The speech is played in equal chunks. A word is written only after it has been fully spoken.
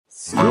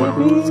Skippy,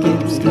 skip,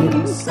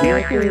 skip, Skippy,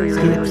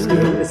 skip,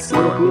 skip,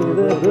 Skippy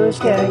the bush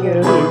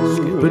kangaroo.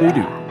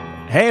 Skip-a-doo-doo.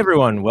 Hey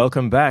everyone,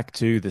 welcome back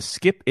to the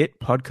Skip It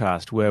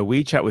podcast, where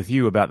we chat with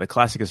you about the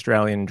classic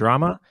Australian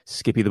drama,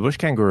 Skippy the Bush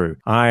Kangaroo.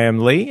 I am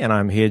Lee, and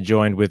I'm here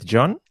joined with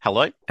John.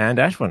 Hello. And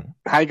Ashwin.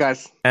 Hey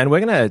guys. And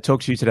we're going to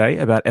talk to you today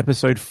about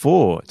episode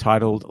 4,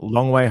 titled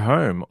Long Way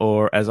Home,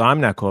 or as I'm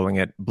now calling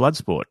it,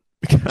 Bloodsport.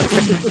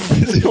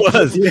 Because it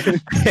was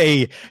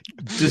a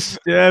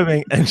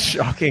disturbing and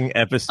shocking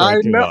episode.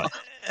 I to know. watch.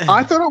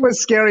 I thought it was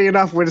scary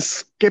enough when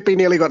Skippy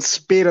nearly got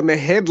speared in the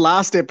head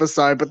last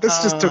episode, but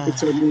this just took it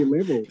to a new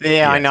level.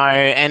 Yeah, I know.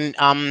 And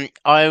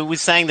I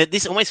was saying that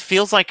this almost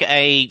feels like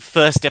a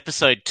first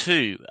episode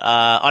too.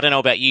 I don't know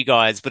about you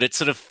guys, but it's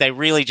sort of, they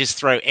really just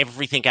throw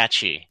everything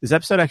at you. This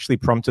episode actually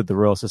prompted the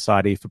Royal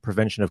Society for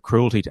Prevention of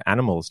Cruelty to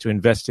Animals to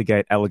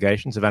investigate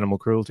allegations of animal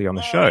cruelty on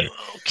the show.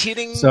 Oh,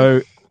 kidding.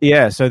 So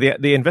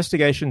the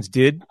investigations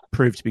did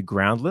prove to be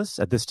groundless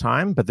at this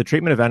time, but the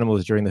treatment of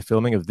animals during the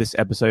filming of this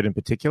episode in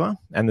particular,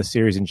 and the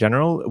series in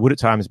general, would at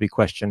times be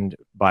questioned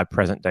by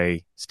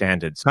present-day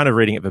standards. Kind of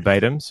reading it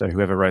verbatim, so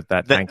whoever wrote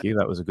that, thank you.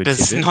 That was a good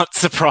does tidbit. not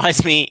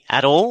surprise me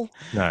at all.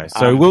 No,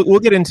 so we'll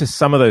get into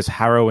some of those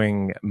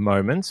harrowing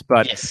moments,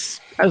 but Yes.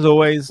 as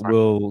always,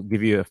 we'll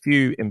give you a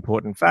few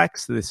important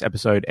facts. This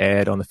episode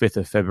aired on the 5th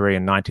of February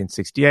in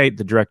 1968.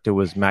 The director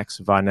was Max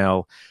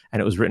Varnell,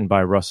 and it was written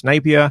by Ross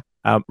Napier.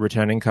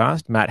 Returning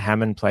cast, Matt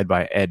Hammond, played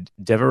by Ed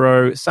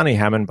Devereaux, Sonny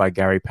Hammond by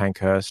Gary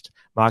Pankhurst,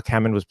 Mark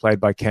Hammond was played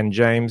by Ken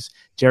James,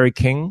 Jerry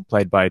King,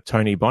 played by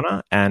Tony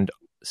Bonner, and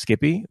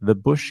Skippy, the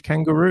bush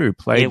kangaroo,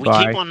 played by...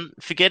 we keep on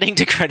forgetting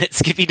to credit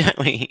Skippy, don't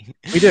we?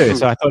 We do,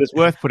 so I thought it's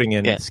worth putting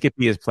in. Yeah.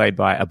 Skippy is played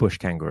by a bush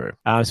kangaroo.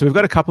 So we've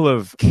got a couple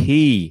of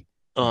key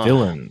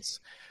villains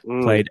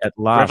played at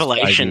last.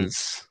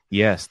 Revelations.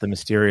 Yes, the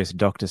mysterious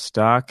Dr.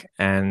 Stark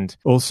and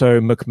also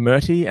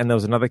McMurtry, and there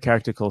was another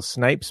character called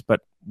Snapes,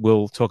 but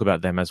we'll talk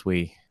about them as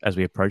we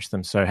approach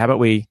them. So how about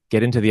we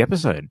get into the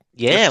episode?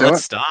 Yeah,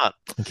 let's start.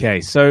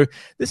 Okay, so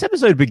this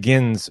episode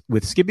begins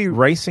with Skippy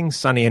racing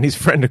Sonny and his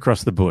friend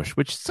across the bush,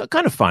 which is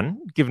kind of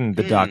fun, given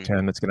the dark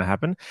turn that's going to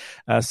happen.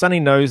 Sonny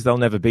knows they'll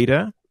never beat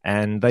her,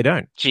 and they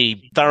don't.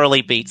 She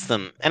thoroughly beats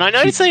them. And I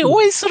notice they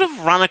always sort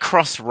of run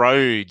across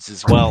roads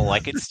as well.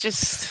 Like, it's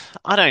just,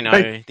 I don't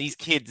know, these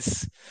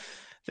kids...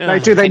 They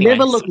do. They Anyway,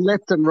 never look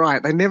left and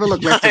right. They never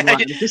look left and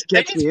right. It just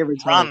gets me every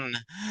time.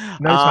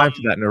 No time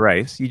for that in a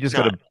race. You just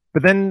got to...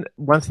 But then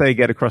once they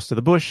get across to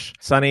the bush,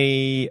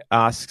 Sonny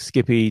asks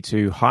Skippy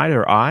to hide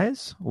her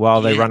eyes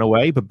while they run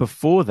away. But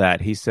before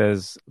that, he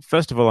says,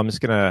 first of all, I'm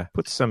just going to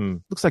put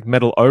some, looks like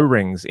metal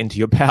O-rings into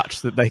your pouch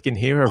so that they can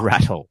hear a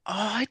rattle. Oh,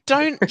 I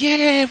don't,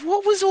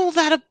 what was all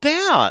that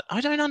about? I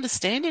don't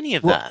understand any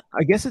of that.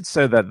 I guess it's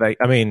so that they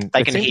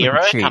can hear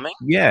her coming?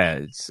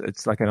 Yeah,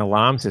 it's like an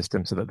alarm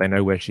system so that they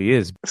know where she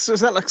is. So is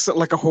that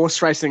like a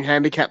horse racing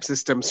handicap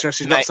system? So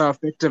she's not so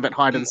effective at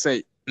hide and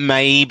seek.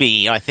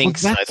 Maybe, I think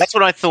so. That's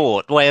what I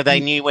thought, where they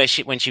knew when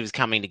she was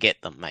coming to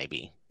get them,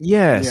 maybe.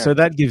 Yeah, so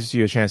that gives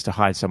you a chance to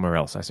hide somewhere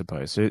else, I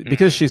suppose. So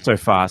because she's so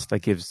fast, that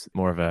gives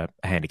more of a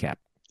handicap.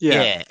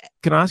 Yeah.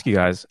 Can I ask you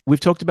guys, we've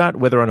talked about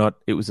whether or not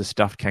it was a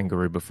stuffed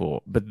kangaroo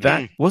before, but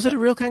was it a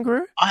real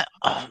kangaroo?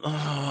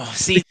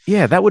 See.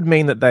 Yeah, that would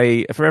mean that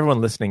for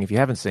everyone listening, if you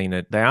haven't seen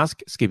it, they ask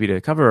Skippy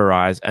to cover her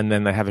eyes, and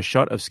then they have a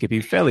shot of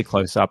Skippy fairly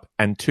close up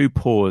and two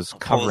paws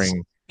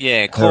covering.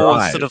 Yeah,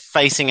 claws sort of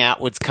facing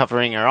outwards,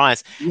 covering her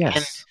eyes. Yes.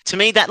 And to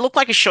me, that looked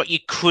like a shot you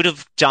could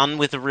have done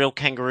with a real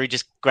kangaroo,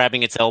 just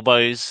grabbing its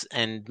elbows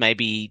and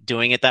maybe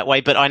doing it that way.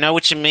 But I know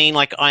what you mean.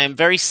 Like, I am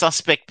very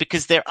suspect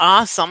because there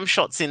are some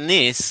shots in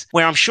this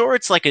where I'm sure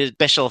it's like a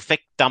special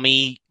effect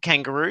dummy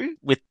kangaroo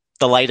with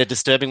the later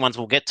disturbing ones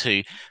we'll get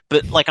to.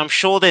 But, like, I'm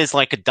sure there's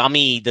like a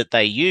dummy that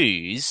they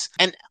use.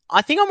 And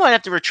I think I might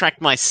have to retract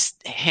my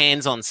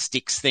hands on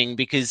sticks thing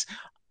because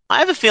I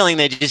have a feeling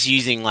they're just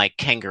using like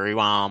kangaroo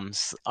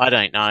arms. I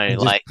don't know,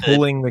 just like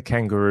pulling the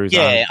kangaroo's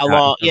a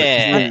lot.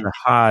 Yeah,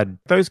 hard.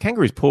 Those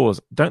kangaroos' paws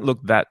don't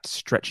look that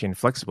stretchy and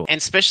flexible, and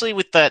especially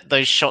with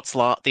those shots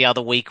the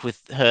other week with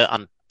her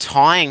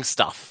untying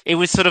stuff. It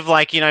was sort of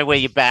like where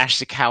you bash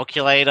the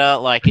calculator.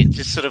 Like it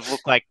just sort of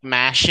looked like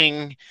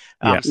mashing.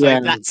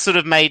 That sort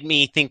of made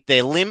me think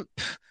they're limp,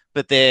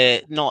 but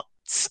they're not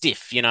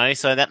stiff,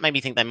 so that made me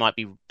think they might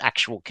be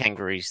actual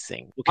kangaroos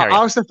thing. I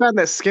also found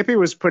that Skippy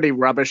was pretty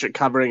rubbish at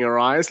covering her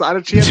eyes.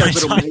 Like, she had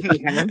those little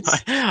minky hands.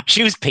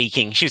 She was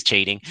peeking. She was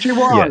cheating. She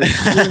was.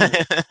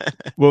 Yeah.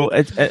 Well,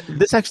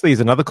 this actually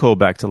is another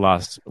callback to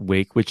last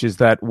week, which is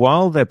that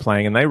while they're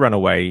playing and they run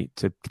away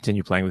to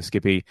continue playing with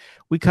Skippy,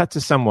 we cut to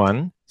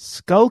someone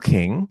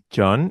skulking,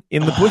 John,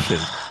 in the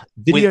bushes,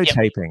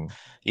 videotaping.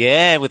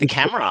 With a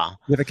camera.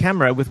 With a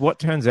camera with what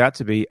turns out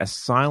to be a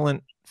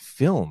silent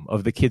film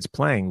of the kids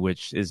playing,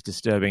 which is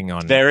disturbing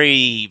on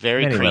very,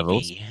 very creepy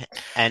levels.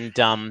 And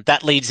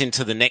that leads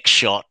into the next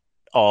shot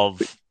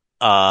of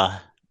Dr.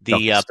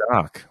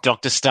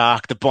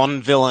 Stark, the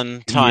Bond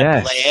villain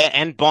type lair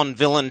and Bond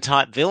villain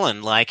type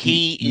villain. Like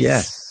he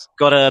is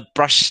got a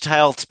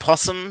brush-tailed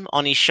possum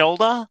on his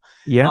shoulder.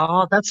 Yeah.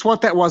 Oh, that's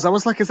what that was. I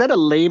was like, is that a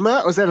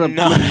lemur? Or is that a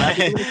No,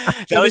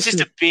 that was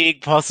just a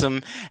big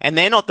possum. And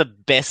they're not the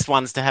best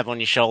ones to have on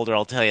your shoulder,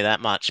 I'll tell you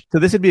that much. So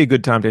this would be a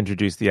good time to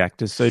introduce the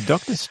actors. So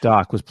Dr.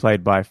 Stark was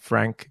played by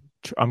Frank.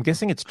 I'm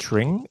guessing it's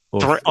Tring.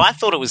 Or I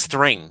thought it was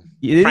Thring.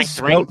 It Frank is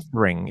spelled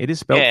Thring. It is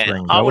spelled Yeah,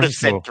 Thring. I would have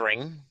wasn't said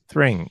Thring.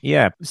 Thring,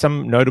 yeah.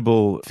 Some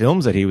notable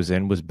films that he was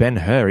in was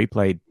Ben-Hur. He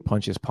played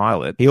Pontius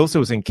Pilate. He also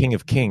was in King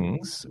of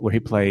Kings, where he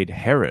played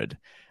Herod.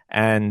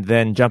 And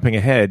then jumping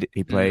ahead,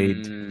 he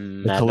played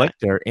the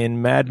Collector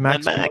in Mad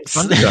Max. I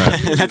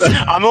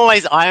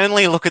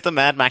only look at the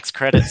Mad Max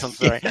credits. I'm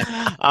sorry.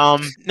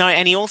 No,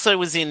 and he also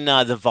was in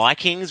The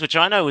Vikings, which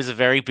I know was a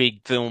very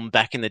big film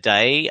back in the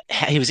day.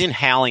 He was in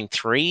Howling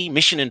 3,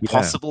 Mission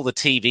Impossible, the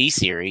TV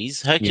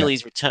series,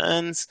 Hercules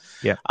Returns.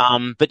 Yeah.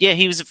 But yeah,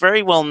 he was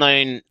very well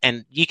known,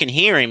 and you can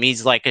hear him.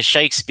 He's like a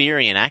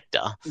Shakespearean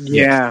actor.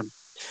 Yeah.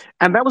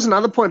 And that was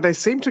another point. They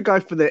seem to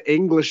go for the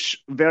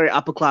English, very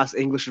upper-class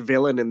English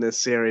villain in this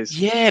series.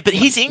 Yeah, but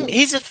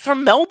he's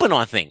from Melbourne,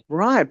 I think.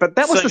 Right, but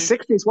that was the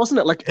 60s, wasn't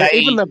it? Like,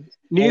 even the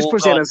news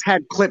presenters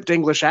had clipped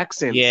English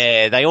accents.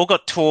 Yeah, they all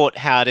got taught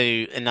how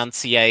to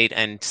enunciate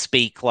and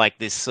speak like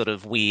this sort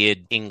of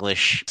weird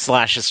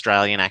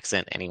English/Australian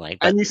accent anyway.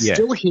 But, and you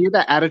still hear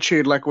that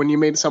attitude, like when you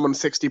meet someone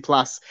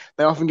 60+,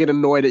 they often get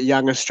annoyed at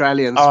young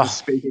Australians for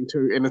speaking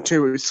in a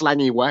too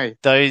slangy way.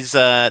 Those,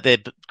 they're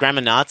grammar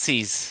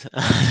Nazis.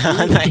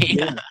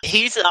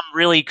 He's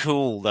really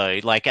cool though.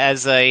 Like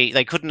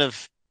they couldn't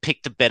have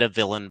picked a better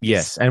villain.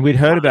 Yes, and we'd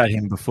heard about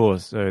him before,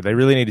 so they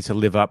really needed to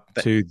live up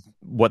to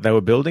what they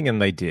were building,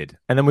 and they did.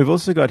 And then we've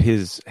also got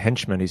his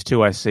henchman, his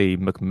 2IC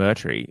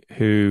McMurtry,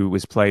 who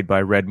was played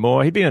by Red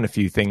Moore. He'd been in a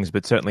few things,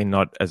 but certainly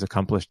not as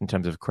accomplished in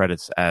terms of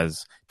credits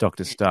as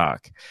Dr.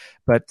 Stark.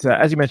 But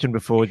as you mentioned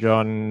before,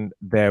 John,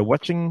 they're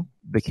watching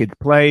the kids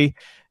play,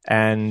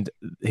 and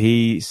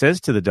he says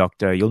to the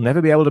Doctor, "You'll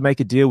never be able to make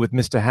a deal with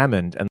Mr.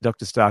 Hammond." And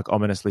Dr. Stark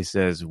ominously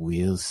says,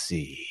 "We'll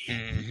see."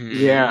 Mm-hmm.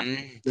 Yeah.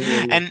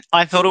 And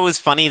I thought it was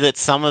funny that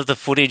some of the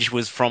footage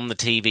was from the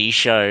TV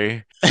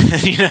show.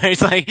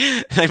 It's like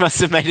they must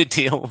have made a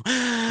deal.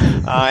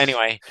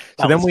 Anyway.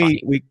 So then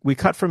we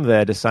cut from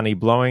there to Sonny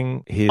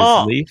blowing his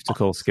leaf to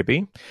call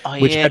Skippy,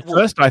 which at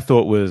first I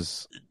thought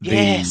was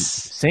the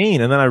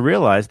scene. And then I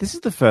realized this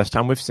is the first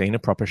time we've seen a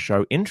proper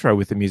show intro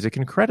with the music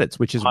and credits,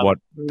 which is what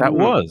that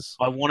was.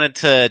 I wanted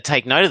to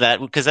take note of that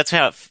because that's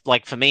how,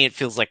 for me, it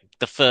feels like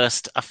the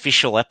first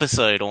official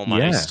episode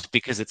almost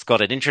because it's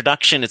got an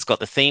introduction, it's got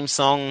the theme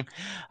song,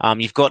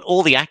 you've got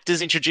all the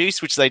actors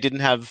introduced, which they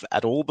didn't have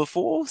at all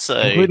before. So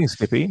including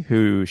Skippy,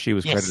 who she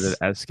was credited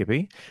as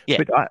Skippy. Yeah.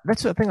 But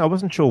that's the thing, I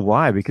wasn't sure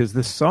why, because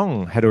the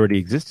song had already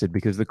existed,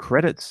 because the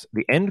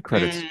end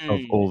credits of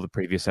all the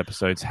previous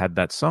episodes had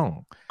that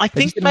song. I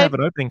think they didn't have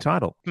an opening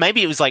title.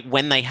 Maybe it was like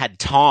when they had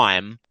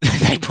time,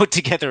 they put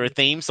together a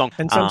theme song.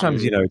 And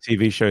sometimes,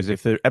 TV shows,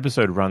 if the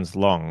episode runs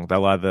long,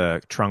 they'll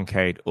either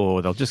truncate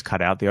or they'll just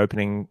cut out the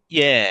opening.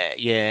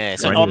 Yeah.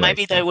 So,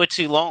 maybe they were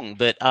too long.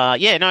 But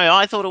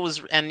I thought it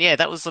was, and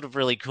that was sort of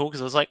really cool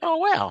because I was like, oh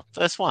wow,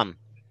 first one.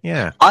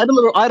 Yeah, I had a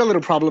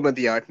little problem with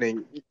the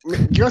opening. Do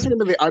you guys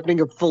remember the opening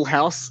of Full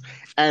House?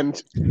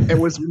 And it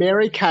was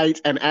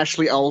Mary-Kate and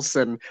Ashley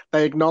Olsen.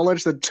 They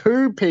acknowledged the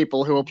two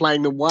people who were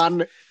playing the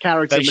one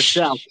character,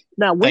 Michelle.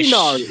 Now we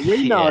know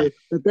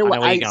that there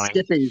were 8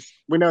 Skippies.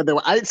 We know there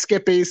were 8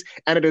 Skippies,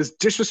 and it is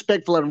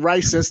disrespectful and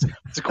racist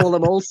to call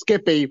them all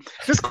Skippy.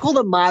 Just call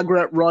them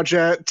Margaret,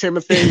 Roger,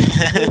 Timothy,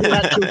 all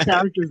the actual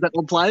characters that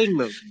were playing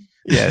them.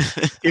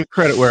 Yes, give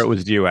credit where it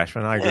was due,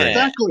 Ashman. I agree.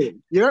 Exactly.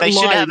 You don't they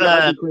should have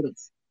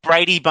credits.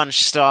 Brady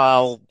Bunch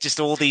style, just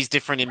all these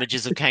different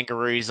images of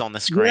kangaroos on the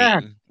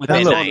screen with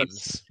their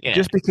names. Yeah.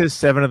 Just because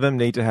 7 of them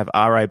need to have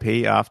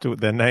RIP after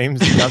their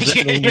names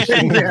doesn't mean you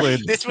shouldn't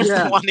include. This was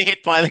the one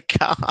hit by the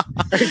car.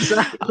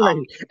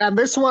 Exactly. And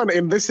this one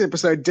in this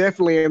episode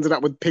definitely ended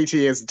up with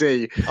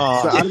PTSD.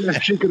 So I don't know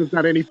if she could have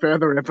done any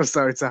further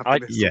episodes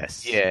after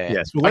this.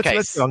 Yes. Well,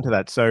 let's get on to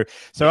that. So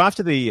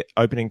after the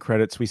opening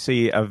credits, we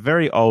see a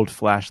very old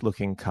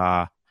Flash-looking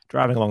car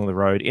driving along the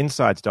road.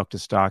 Inside's Dr.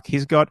 Stark.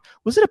 He's got,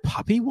 was it a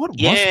puppy? What was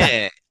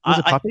that? Was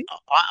it a puppy?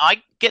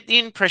 I get the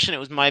impression it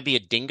was maybe a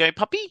dingo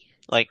puppy.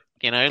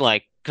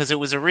 Because it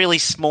was a really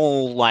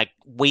small,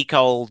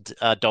 week-old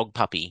dog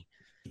puppy.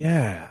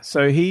 Yeah,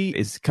 so he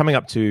is coming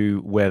up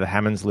to where the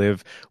Hammonds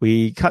live.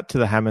 We cut to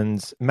the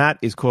Hammonds. Matt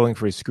is calling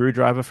for his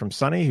screwdriver from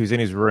Sonny, who's in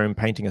his room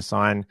painting a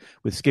sign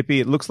with Skippy.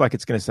 It looks like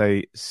it's going to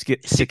say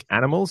sick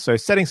animals, so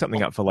setting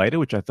something up for later,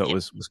 which I thought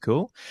was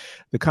cool.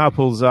 The car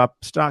pulls up.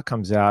 Stark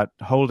comes out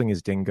holding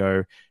his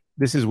dingo.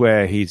 This is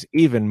where he's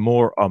even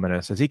more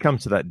ominous. As he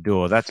comes to that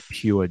door, that's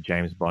pure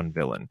James Bond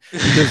villain.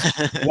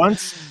 Because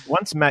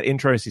once Matt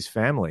intros his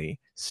family,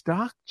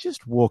 Stark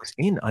just walks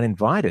in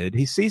uninvited.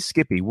 He sees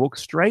Skippy,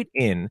 walks straight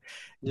in,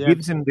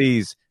 gives him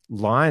these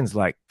lines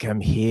like,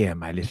 "Come here,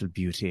 my little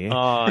beauty."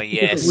 Oh,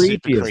 yes.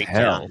 Creepy as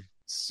hell.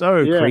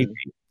 So creepy.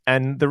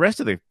 And the rest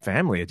of the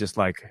family are just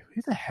like,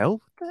 who the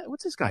hell?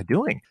 What's this guy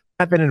doing?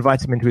 Matt then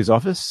invites him into his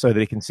office so that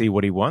he can see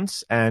what he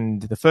wants.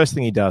 And the first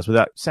thing he does,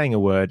 without saying a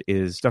word,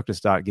 is Dr.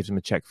 Stark gives him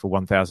a check for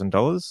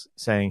 $1,000,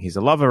 saying he's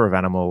a lover of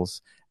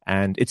animals.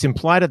 And it's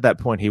implied at that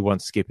point he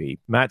wants Skippy.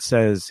 Matt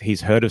says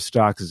he's heard of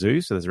Stark's Zoo,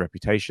 so there's a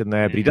reputation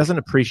there, but he doesn't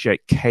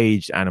appreciate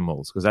caged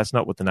animals because that's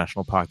not what the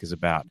national park is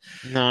about.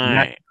 No.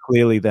 Matt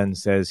clearly then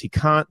says he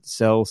can't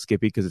sell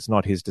Skippy because it's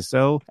not his to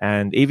sell,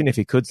 and even if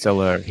he could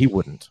sell her, he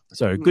wouldn't.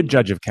 So good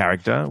judge of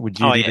character. Would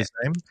you do the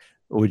same?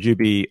 Or would you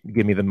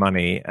give me the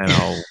money and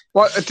I'll...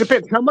 Well, it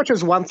depends. How much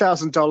is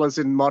 $1,000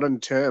 in modern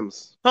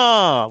terms?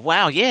 Oh,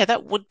 wow. Yeah,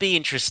 that would be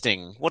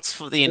interesting. What's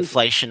for the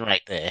inflation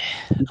rate there?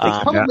 It's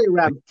probably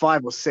around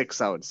 5 or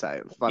 6, I would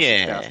say. 5,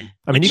 Yeah. 6,000.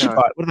 I mean, you could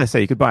buy, what did they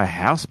say? You could buy a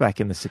house back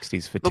in the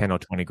 60s for 10 or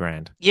 20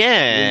 grand.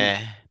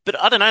 Yeah.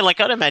 But I don't know. Like,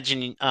 I'd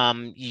imagine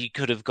you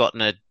could have gotten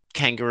a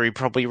kangaroo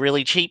probably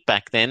really cheap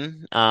back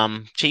then.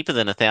 Cheaper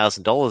than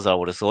 $1,000, I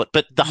would have thought.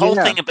 But the whole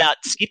thing about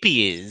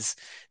Skippy is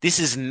this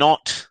is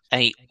not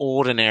a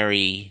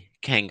ordinary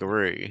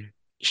kangaroo.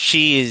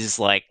 She is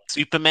like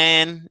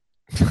Superman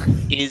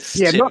is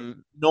to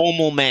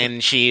normal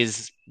men. She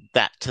is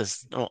that to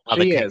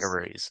other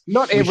kangaroos.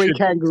 Not every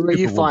kangaroo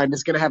you find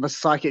is going to have a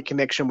psychic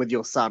connection with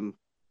your son.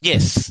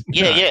 Yes.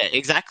 Yeah,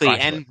 exactly.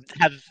 And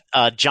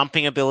have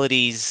jumping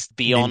abilities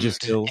beyond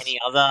any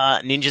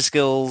other ninja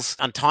skills.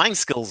 Untying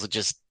skills are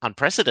just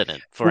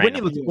unprecidented for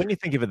animals. When you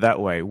think of it that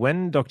way,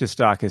 when Dr.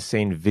 Stark has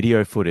seen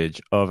video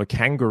footage of a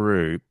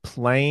kangaroo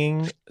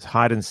playing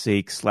hide and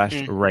seek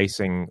 /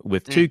 racing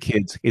with two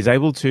kids, is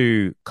able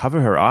to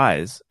cover her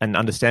eyes and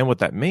understand what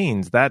that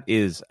means, that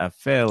is a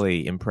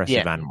fairly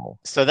impressive animal.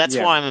 So that's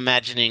why I'm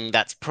imagining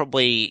that's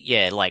probably,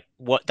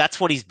 that's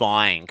what he's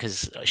buying,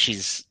 because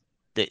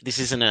this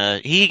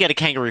isn't he get a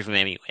kangaroo from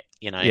anywhere,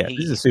 Yeah,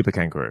 this is a super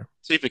kangaroo.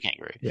 Super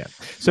kangaroo. Yeah.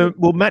 So,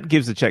 Matt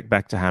gives the check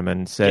back to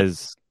Hammond,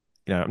 says,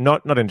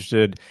 not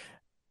interested.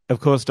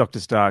 Of course, Dr.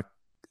 Stark.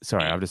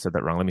 Sorry, I've just said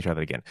that wrong. Let me try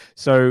that again.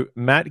 So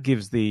Matt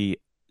gives the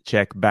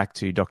check back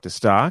to Dr.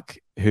 Stark,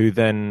 who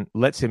then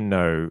lets him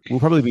know we'll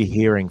probably be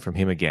hearing from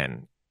him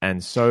again.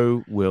 And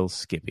so will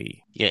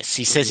Skippy. Yes,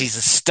 he says he's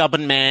a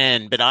stubborn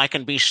man, but I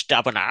can be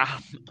stubborner.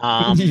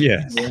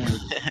 Yes.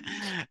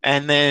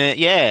 And then,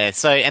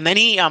 and then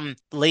he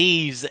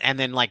leaves and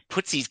then,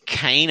 puts his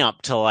cane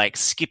up to,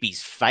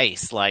 Skippy's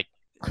face. So,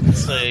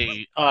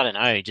 I don't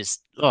know,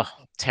 just,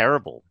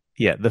 terrible.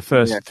 Yeah, the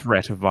first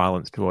threat of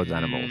violence towards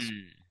animals.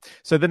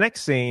 So the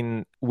next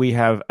scene, we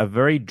have a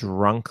very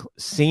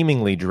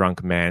seemingly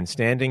drunk man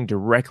standing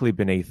directly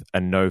beneath a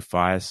no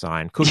fire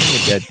sign, cooking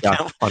a dead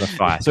duck on a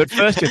fire. So at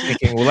first you're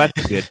thinking, well,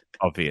 that's a bit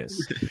obvious.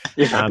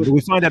 But we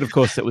find out, of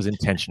course, that was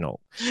intentional.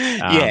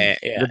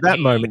 At that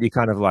moment, you're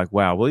kind of like,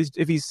 wow, well,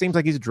 if he seems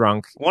like he's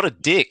drunk. What a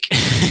dick.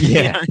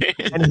 Yeah.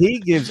 And he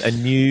gives a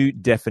new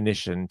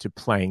definition to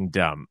playing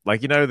dumb.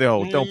 The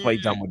whole, don't play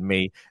dumb with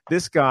me.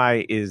 This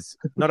guy is,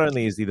 not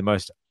only is he the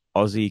most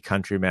Aussie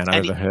countryman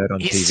I've ever heard on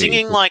TV. He's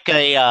singing like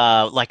a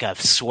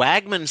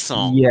swagman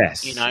song.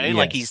 Yes.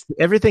 He's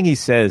everything he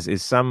says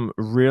is some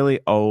really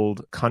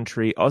old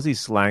country Aussie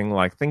slang,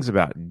 like things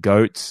about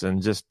goats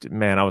and just,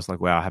 man, I was like,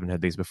 wow, I haven't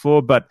heard these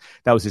before, but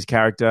that was his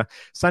character.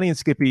 Sonny and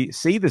Skippy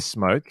see the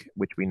smoke,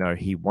 which we know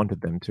he wanted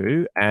them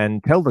to,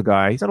 and tell the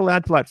guy he's not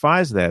allowed to light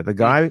fires there. The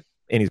guy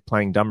in his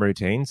playing dumb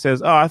routine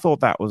says, I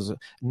thought that was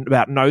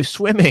about no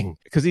swimming,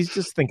 because he's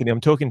just thinking, I'm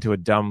talking to a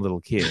dumb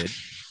little kid.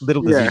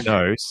 Little does he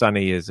know,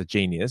 Sonny is a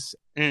genius,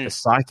 a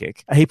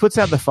psychic. He puts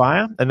out the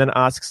fire and then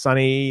asks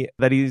Sonny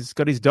that he's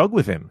got his dog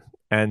with him.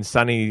 And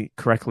Sonny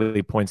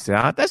correctly points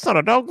out, that's not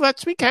a dog,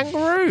 that's me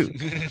kangaroo.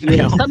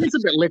 Sonny's a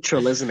bit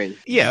literal, isn't he?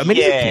 Yeah, I mean,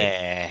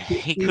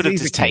 he could have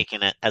just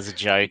taken it as a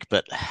joke,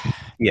 but...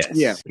 Yes.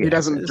 Yeah, he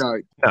doesn't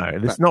joke. No,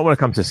 it's not when it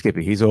comes to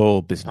Skippy. He's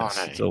all business.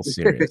 It's all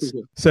serious.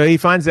 So he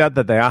finds out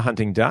that they are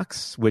hunting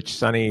ducks, which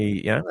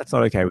Sonny, that's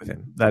not okay with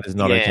him. That is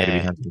not okay to be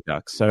hunting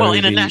ducks. So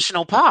in a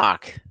national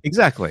park.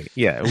 Exactly.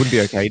 Yeah, it wouldn't be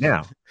okay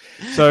now.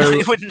 So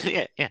it wouldn't.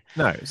 Yeah.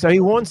 No. So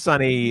he warns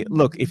Sonny,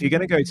 look, if you're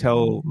going to go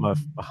tell my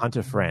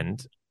hunter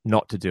friend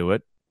not to do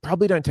it,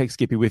 probably don't take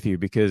Skippy with you,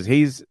 because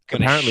he's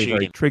apparently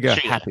very trigger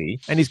happy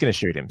and he's going to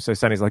shoot him. So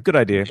Sonny's like, good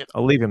idea. Yep.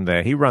 I'll leave him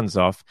there. He runs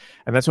off.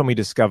 And that's when we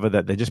discover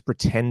that they're just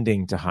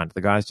pretending to hunt. The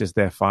guy's just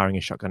there firing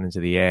a shotgun into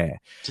the air.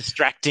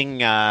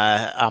 Distracting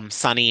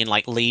Sonny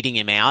and leading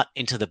him out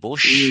into the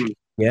bush.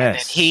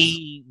 Yes. And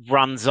he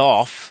runs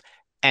off.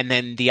 And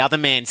then the other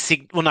man,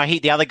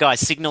 the other guy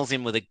signals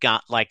him with a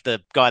gun, like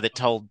the guy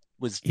that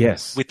was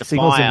with the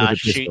fire,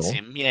 shoots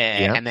him.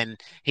 Yeah. And then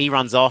he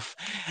runs off.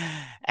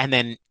 And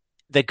then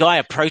the guy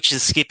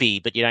approaches Skippy,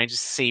 but you don't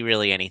just see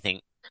really anything.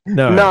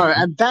 No,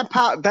 and that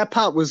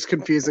part was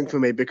confusing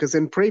for me, because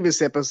in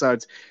previous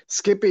episodes,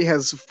 Skippy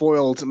has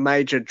foiled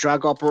major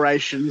drug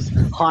operations,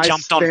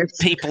 jumped on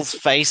people's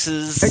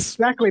faces.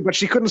 Exactly, but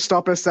she couldn't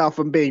stop herself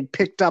from being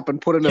picked up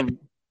and put in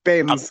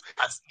Benz.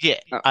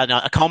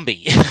 A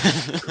combi.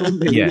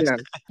 Yes. Yeah.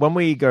 When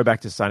we go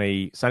back to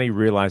Sonny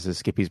realizes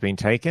Skippy's been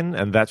taken,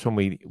 and that's when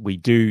we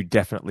do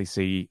definitely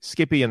see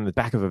Skippy in the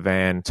back of a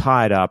van,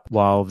 tied up,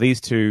 while these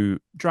two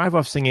drive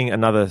off singing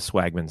another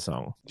Swagman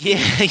song. Yeah.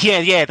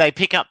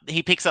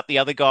 He picks up the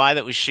other guy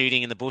that was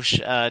shooting in the bush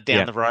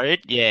down the road.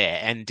 Yeah,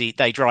 and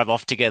they drive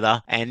off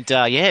together, and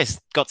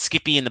got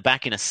Skippy in the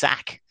back in a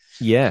sack.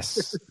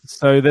 Yes.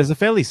 So there's a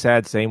fairly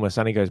sad scene where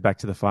Sonny goes back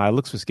to the fire,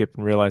 looks for Skip,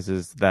 and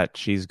realizes that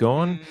she's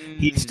gone.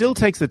 He still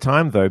takes the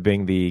time, though,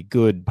 being the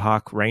good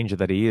park ranger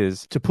that he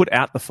is, to put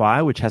out the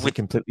fire, which hasn't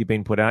completely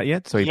been put out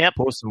yet. So he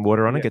pours some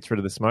water on it, gets rid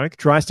of the smoke,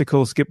 tries to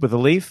call Skip with a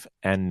leaf,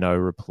 and no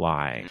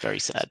reply. Very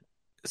sad.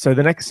 So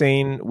the next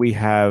scene, we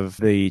have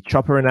the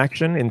chopper in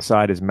action.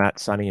 Inside is Matt,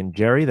 Sonny, and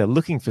Jerry. They're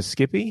looking for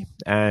Skippy.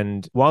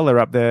 And while they're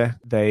up there,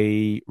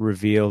 they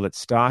reveal that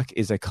Stark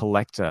is a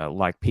collector,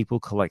 like people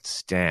collect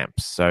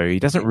stamps. So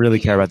he doesn't really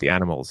care about the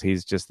animals.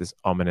 He's just this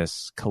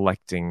ominous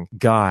collecting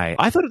guy.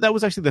 I thought that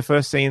was actually the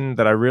first scene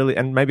that I really,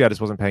 and maybe I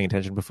just wasn't paying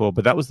attention before,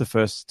 but that was the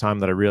first time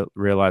that I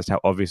realized how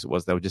obvious it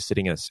was. They were just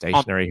sitting in a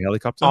stationary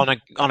helicopter. On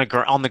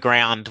the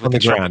ground with the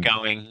chopper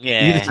going.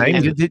 Yeah.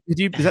 Is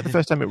that the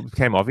first time it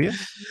became obvious?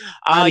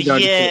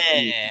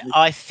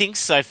 I think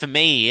so for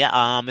me,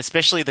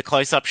 especially the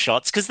close-up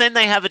shots, because then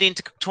they have it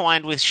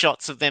intertwined with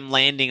shots of them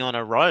landing on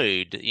a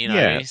road,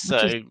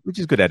 which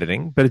is good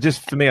editing. But it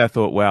just, for me, I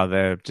thought, wow,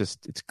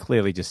 it's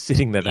clearly just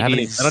sitting there. They're not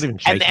even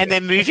shaking. And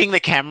they're moving the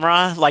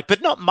camera,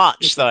 but not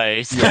much,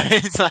 though. So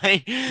it's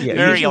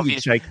very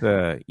obvious. You shake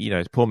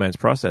the, poor man's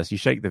process. You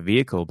shake the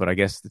vehicle, but I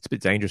guess it's a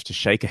bit dangerous to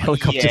shake a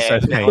helicopter. I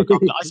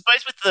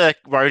suppose with the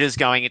rotors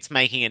going, it's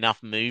making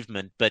enough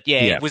movement. But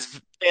it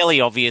was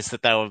fairly obvious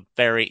that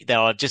they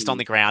were just on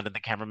the ground and the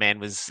cameraman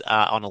was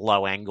on a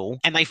low angle,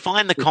 and they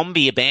find the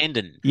combi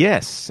abandoned.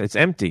 Yes, it's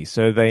empty.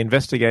 So they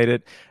investigate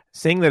it.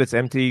 Seeing that it's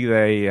empty,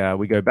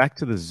 we go back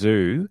to the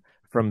zoo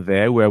from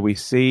there, where we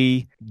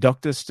see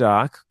Dr.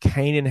 Stark,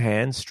 cane in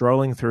hand,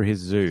 strolling through his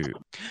zoo.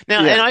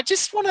 Now, and I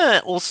just want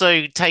to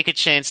also take a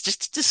chance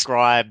just to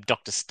describe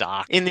Dr.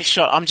 Stark in this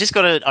shot. I'm just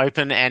got it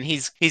open, and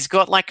he's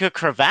got like a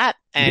cravat,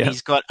 and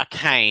he's got a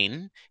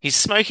cane. He's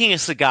smoking a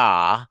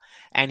cigar,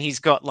 and he's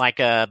got like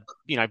a,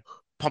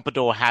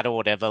 pompadour hat or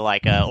whatever,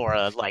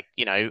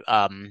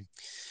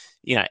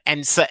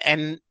 and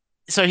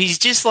so he's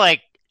just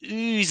like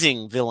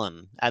oozing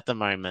villain at the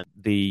moment.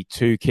 The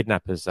two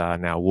kidnappers are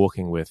now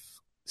walking with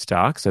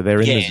Stark, so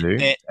they're in the zoo,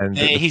 and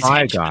the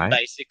fire guy,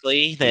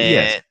 basically.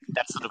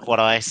 That's sort of what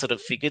I sort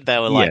of figured. They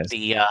were like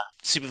the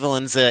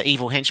supervillain's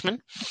evil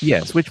henchmen.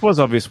 Yes, which was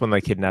obvious when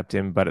they kidnapped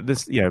him, but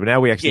this, now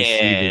we actually see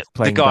this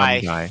playing the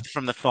guy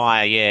from the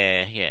fire.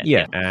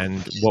 Yeah.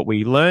 And what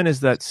we learn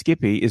is that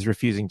Skippy is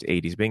refusing to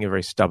eat. He's being a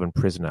very stubborn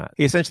prisoner.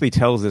 He essentially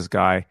tells this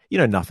guy,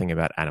 nothing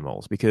about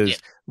animals, because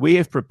we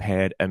have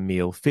prepared a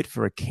meal fit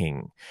for a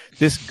king.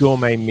 This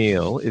gourmet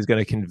meal is going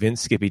to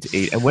convince Skippy to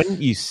eat, and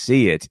when you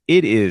see it,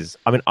 it is.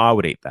 I mean, I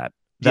would eat that.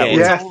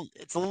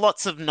 It's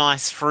lots of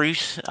nice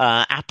fruit,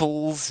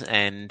 apples,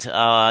 and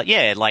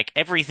like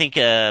everything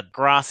a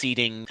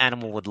grass-eating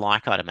animal would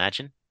like, I'd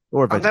imagine.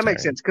 Or that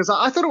makes sense, because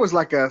I thought it was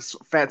like a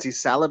fancy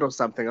salad or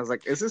something. I was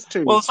like, is this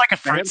too... Well, it's like a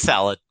fruit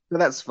salad. So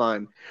that's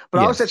fine. But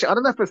I was actually, I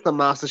don't know if it's the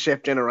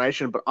MasterChef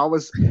generation, but I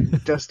was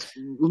just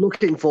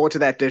looking forward to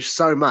that dish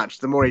so much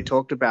the more he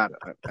talked about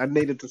it. I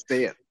needed to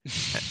see it.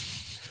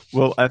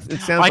 Well, it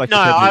sounds like...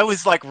 I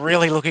was like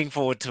really looking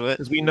forward to it.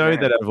 Because we know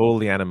that of all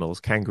the animals,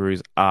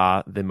 kangaroos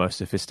are the most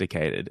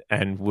sophisticated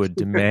and would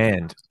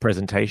demand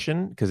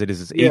presentation because it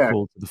is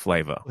equal to the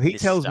flavor. He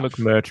tells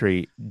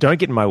McMurtry, don't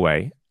get in my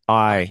way.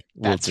 I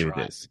will do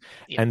this.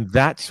 Yeah. And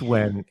that's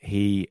when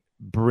he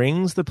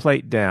brings the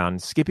plate down.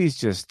 Skippy's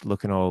just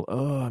looking all,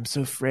 I'm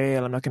so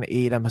frail. I'm not going to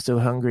eat. I'm so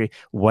hungry.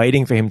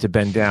 Waiting for him to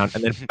bend down.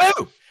 And then,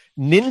 boom!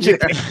 Ninja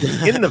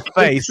kicks him in the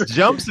face,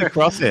 jumps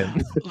across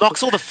him,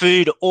 knocks all the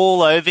food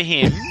all over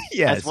him.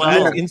 Yes,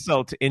 well.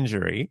 Insult to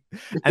injury.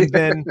 And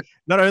then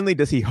not only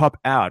does he hop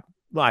out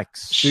like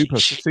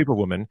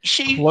Superwoman,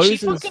 she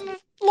fucking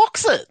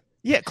locks it.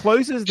 Yeah,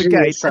 closes the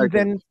gate and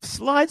then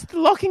slides the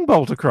locking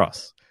bolt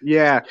across.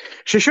 Yeah,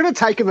 she should have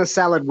taken the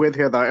salad with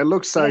her though. It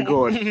looks so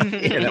good.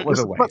 That was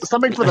a waste.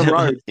 Something for the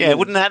road.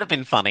 Wouldn't that have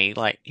been funny?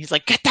 Like he's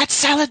like, get that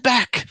salad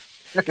back.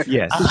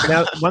 Yes.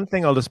 Now, one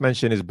thing I'll just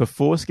mention is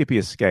before Skippy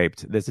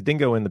escaped, there's a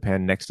dingo in the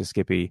pen next to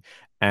Skippy,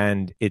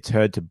 and it's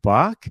heard to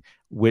bark,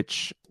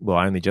 which,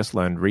 I only just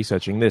learned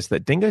researching this,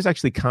 that dingoes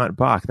actually can't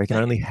bark. They can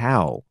only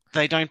howl.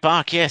 They don't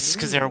bark, yes,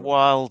 because they're a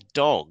wild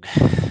dog.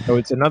 So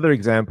it's another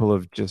example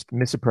of just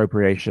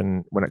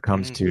misappropriation when it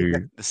comes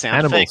to the sound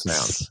animal effects.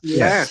 Sounds.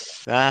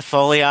 Yeah.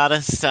 Foley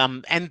artists.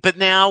 But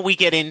now we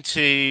get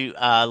into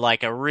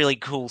like a really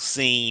cool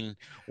scene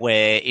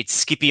where it's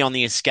Skippy on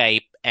the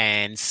escape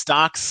and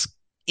Stark's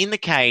in the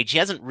cage. He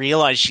hasn't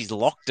realized she's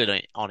locked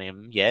it on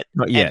him yet.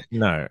 Not yet,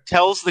 no.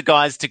 Tells the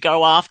guys to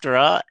go after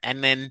her,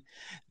 and then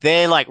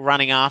they're like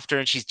running after her,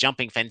 and she's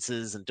jumping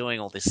fences and doing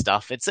all this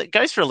stuff. It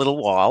goes for a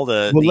little while.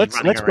 Let's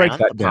break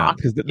that down,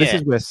 because this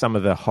is where some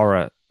of the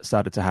horror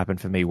started to happen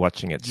for me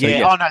watching it. So, Yeah.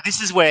 yes. Oh no,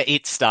 this is where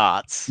it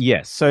starts.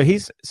 Yes.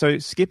 So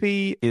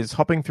Skippy is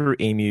hopping through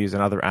emus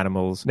and other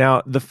animals.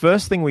 Now, the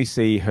first thing we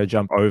see her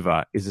jump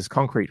over is this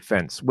concrete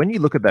fence. When you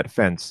look at that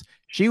fence,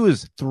 she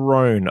was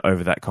thrown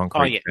over that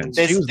concrete fence.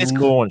 She was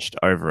launched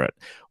over it.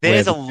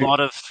 There's a lot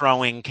of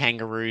throwing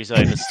kangaroos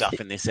over stuff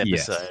in this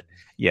episode.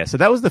 Yeah, so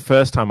that was the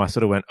first time I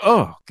sort of went,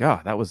 oh,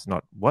 God, that was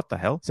not, what the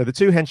hell? So the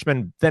two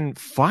henchmen then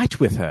fight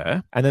with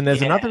her, and then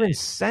there's another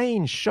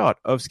insane shot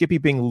of Skippy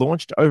being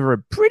launched over a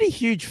pretty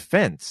huge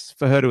fence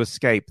for her to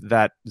escape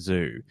that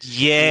zoo.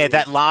 Yeah,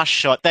 that last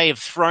shot, they have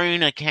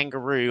thrown a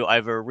kangaroo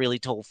over a really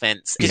tall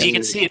fence because you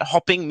can see it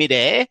hopping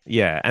midair.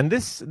 Yeah, and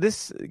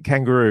this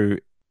kangaroo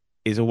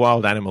is a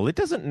wild animal. It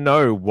doesn't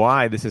know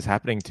why this is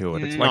happening to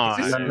it. It's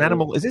like, is this an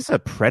animal? Is this a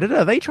predator?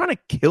 Are they trying to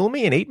kill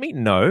me and eat me?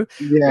 No.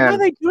 Yeah. Why are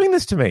they doing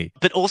this to me?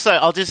 But also,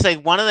 I'll just say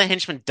one of the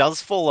henchmen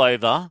does fall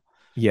over.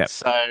 Yeah.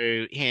 So,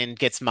 and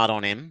gets mud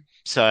on him.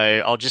 So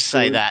I'll just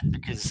say that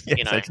because,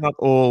 you know, it's not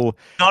all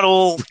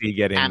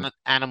getting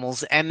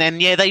animals. And then,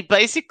 they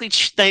basically,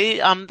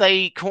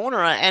 they corner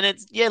her and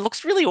it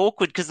looks really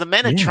awkward because the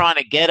men are trying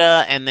to get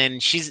her and then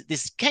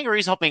this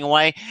kangaroo's hopping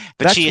away,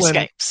 but she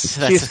escapes.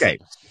 She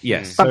escapes.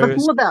 Yes. But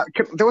before that,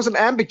 there was an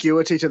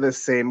ambiguity to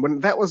this scene. When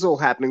that was all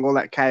happening, all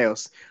that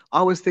chaos,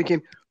 I was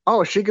thinking,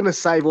 oh, is she going to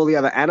save all the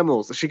other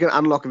animals? Is she going to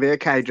unlock their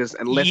cages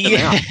and let them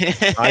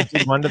out? I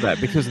did wonder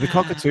that because the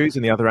cockatoos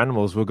and the other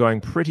animals were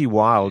going pretty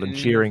wild and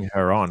cheering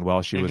her on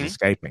while she was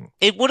escaping.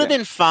 It would have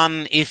been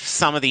fun if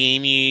some of the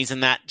emus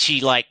and that she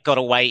got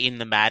away in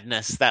the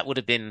madness. That would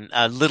have been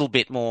a little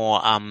bit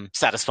more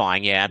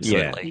satisfying. Yeah,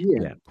 absolutely.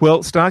 Yeah.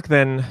 Well, Stark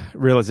then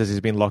realizes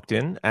he's been locked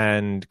in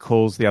and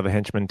calls the other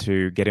henchmen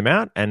to get him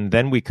out. And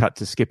then we cut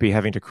to Skippy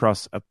having to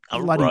cross a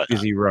bloody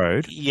busy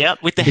road.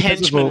 Yep, with the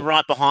henchmen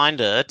right behind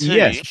her too.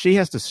 Yes. She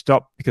has to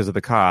stop because of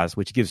the cars,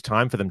 which gives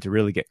time for them to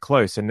really get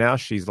close. And now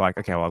she's like,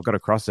 okay, well, I've got to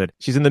cross it.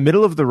 She's in the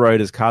middle of the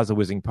road as cars are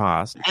whizzing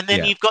past. And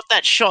then you've got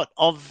that shot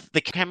of the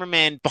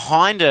cameraman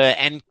behind her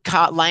and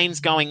lanes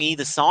going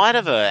either side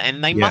of her.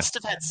 And they must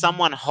have had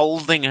someone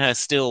holding her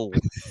still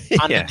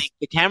underneath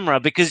the camera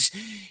because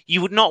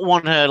you would not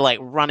want her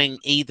running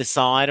either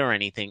side or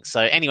anything. So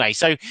anyway,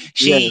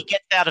 she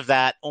gets out of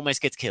that,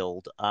 almost gets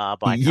killed by a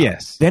car.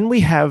 Yes. Then we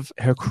have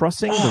her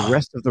crossing the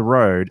rest of the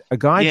road, a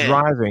guy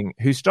driving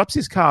who stops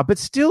his car but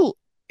still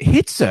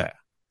hits her.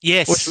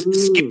 Yes,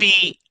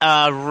 Skippy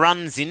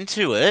runs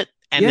into it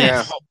and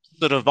then hops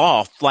sort of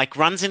off,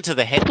 runs into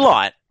the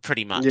headlight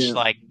pretty much.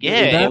 That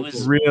it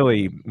was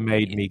really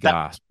made me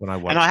gasp when I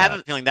watched it. And I have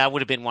a feeling that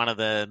would have been one of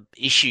the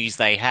issues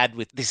they had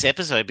with this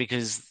episode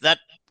because that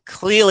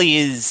clearly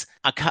is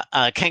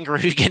a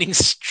kangaroo getting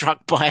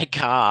struck by a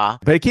car.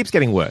 But it keeps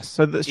getting worse.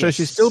 So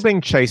she's still being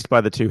chased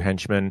by the two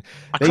henchmen.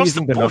 They're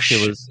using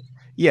binoculars.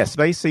 Yes,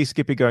 they see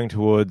Skippy going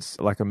towards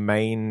a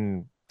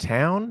main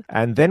town,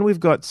 and then we've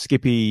got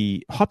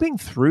Skippy hopping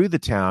through the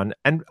town,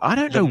 and I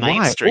don't know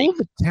why all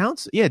the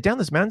towns, down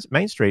this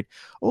main street,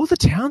 all the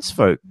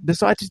townsfolk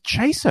decide to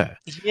chase her.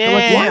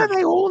 Yeah, why are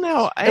they all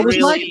now?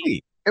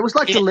 It was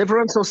like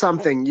Deliverance or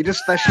something. She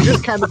just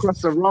came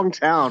across the wrong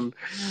town,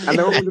 and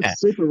they're all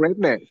just super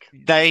redneck.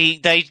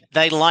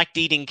 They liked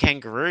eating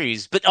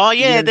kangaroos, but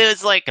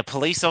there's a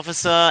police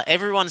officer.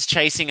 Everyone's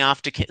chasing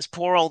after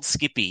poor old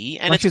Skippy,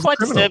 and it's quite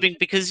disturbing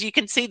because you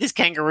can see this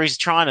kangaroo's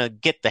trying to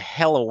get the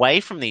hell away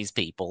from these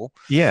people.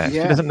 Yeah, she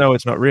doesn't know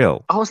it's not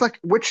real. I was like,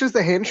 which is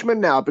the henchman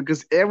now?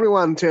 Because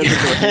everyone turns into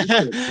a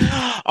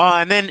henchman.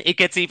 And then it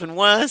gets even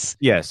worse.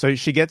 Yeah, so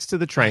she gets to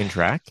the train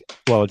track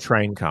while a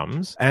train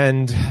comes,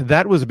 and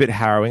that was a bit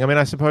harrowing. I mean,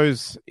 I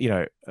suppose,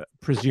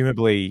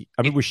 presumably,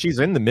 she's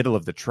in the middle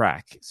of the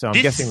track, so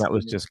I'm guessing that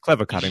was just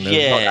clever cutting.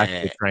 There's not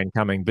actually a train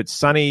coming, but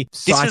Sonny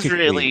this was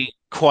really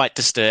quite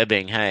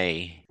disturbing,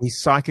 hey? He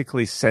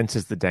psychically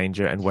senses the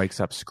danger and wakes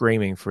up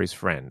screaming for his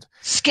friend.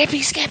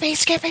 Skippy, Skippy,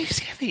 Skippy,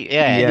 Skippy.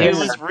 Yeah, it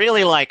was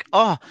really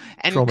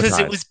and because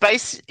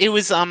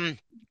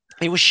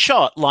it was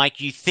shot like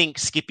you think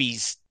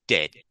Skippy's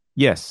dead.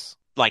 Yes.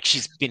 Like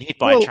she's been hit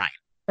by a train.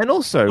 And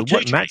also,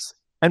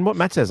 what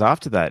Matt says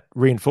after that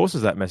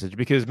reinforces that message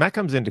because Matt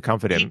comes in to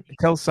comfort him,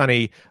 tells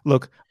Sonny,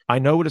 look, I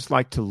know what it's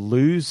like to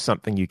lose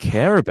something you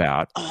care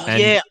about,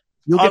 and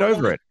you'll get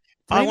over it.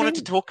 I wanted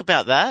to talk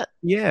about that.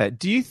 Yeah.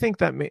 Do you think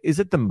is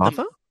it the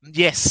mother?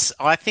 Yes,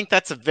 I think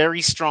that's a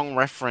very strong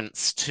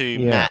reference to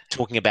Matt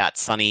talking about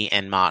Sonny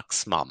and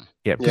Mark's mum.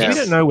 Yeah, because we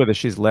don't know whether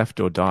she's left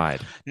or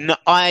died. No,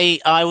 I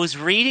was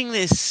reading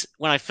this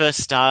when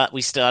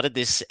we started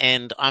this,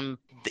 and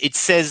it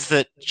says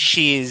that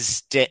she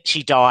is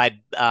she died,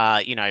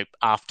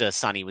 after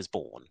Sonny was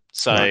born.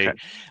 So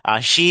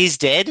she is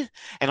dead,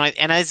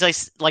 and as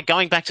I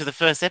going back to the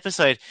first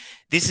episode,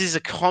 this is a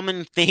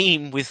common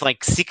theme with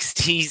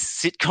 60s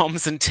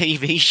sitcoms and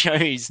TV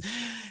shows.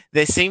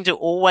 They seem to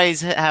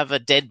always have a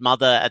dead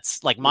mother. It's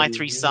My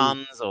Three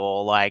Sons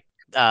or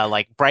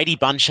like Brady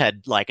Bunch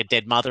had like a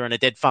dead mother and a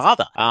dead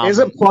father. Is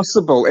it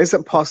possible? Is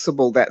it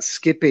possible that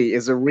Skippy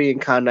is a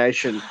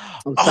reincarnation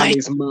of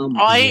Sunny's mum?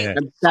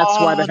 And that's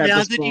why they have now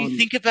this that bond. you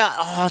think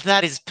about,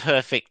 that is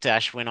perfect,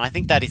 Ashwin. I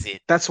think that is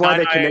it. That's why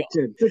they're No.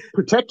 connected. To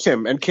protect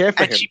him and care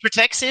for And him. she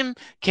protects him,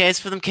 cares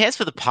for them, cares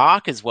for the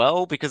park as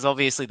well, because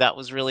obviously that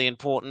was really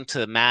important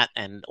to Matt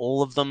and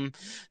all of them.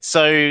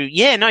 So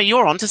yeah, no,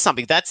 you're onto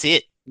something. That's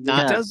it.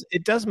 Yeah.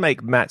 It does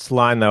make Matt's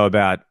line though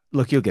about,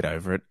 look, you'll get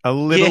over it, a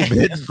little Yeah.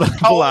 bit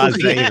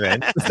blasé yeah.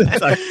 then.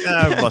 It's like,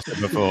 I've lost it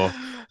before.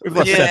 We've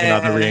lost 7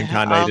 other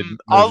reincarnated look,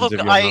 versions of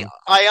your mum.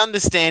 I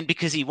understand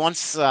because he wants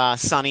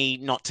Sonny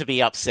not to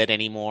be upset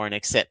anymore and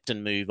accept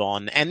and move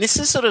on. And this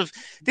is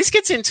this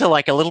gets into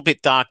like a little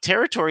bit dark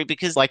territory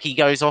because like he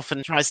goes off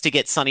and tries to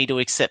get Sonny to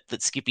accept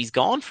that Skippy's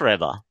gone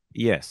forever.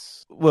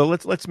 Yes. Well,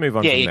 let's move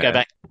on Yeah, from you there, go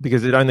back.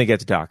 because it only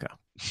gets darker.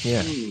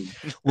 Yeah. Hmm.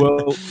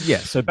 Well, yeah.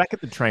 So back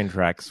at the train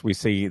tracks, we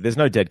see there's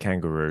no dead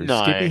kangaroo.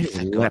 No, Skippy has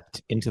thank God.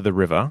 leapt into the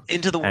river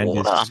Into the and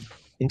water.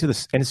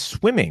 is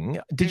swimming.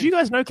 Did you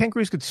guys know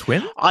kangaroos could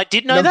swim? I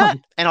did know No. that,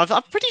 and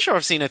I'm pretty sure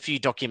I've seen a few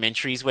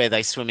documentaries where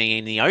they're swimming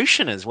in the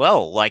ocean as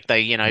well, like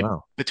they,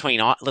 Wow. between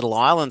little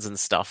islands and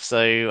stuff.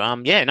 So,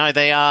 yeah, no,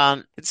 they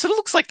are. It sort of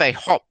looks like they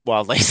hop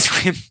while they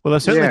swim. Well,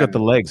 they've certainly Yeah. got the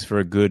legs for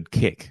a good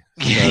kick.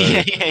 So-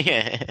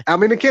 yeah. I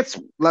mean, it's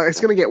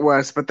going to get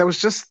worse, but there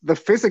was just the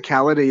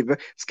physicality.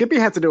 Skippy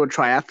had to do a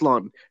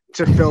triathlon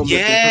to film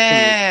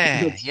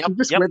Yeah. this. Yep, He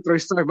just yep. went through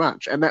so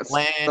much, and that's the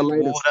Land,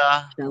 latest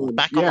water, challenge.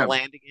 back on Yeah. the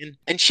land again,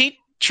 and she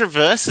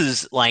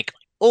traverses like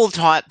all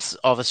types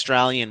of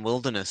Australian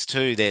wilderness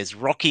too. There's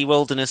rocky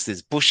wilderness,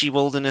 there's bushy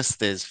wilderness,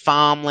 there's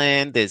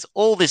farmland, there's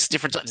all this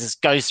different.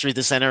 Just goes through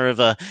the center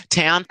of a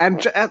town.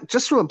 And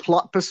just from a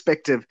plot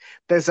perspective,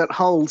 there's that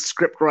whole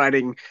script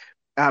writing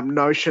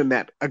notion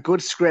that a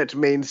good script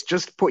means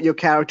just put your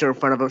character in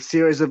front of a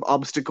series of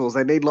obstacles.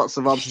 They need lots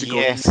of obstacles.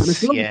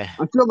 Yes, And yeah.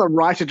 I feel the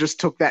writer just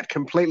took that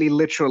completely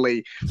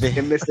literally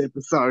in this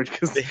episode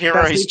because The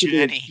hero's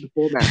journey. The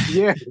format.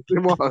 Yeah, it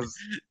was.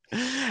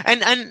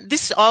 And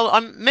this,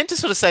 I'm meant to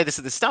sort of say this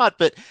at the start,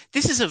 but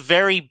this is a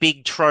very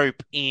big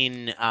trope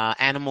in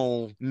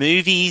animal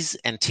movies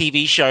and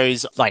TV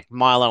shows like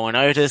Milo and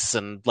Otis,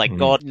 and like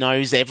God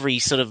knows every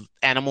sort of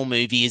animal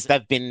movie is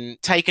they've been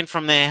taken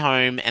from their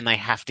home and they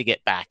have to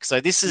get back.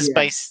 So this is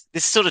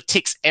this sort of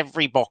ticks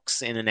every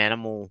box in an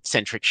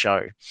animal-centric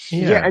show.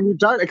 Yeah, and you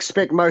don't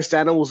expect most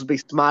animals to be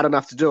smart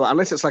enough to do it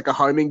unless it's like a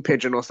homing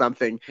pigeon or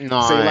something.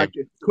 No. So you're like,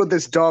 could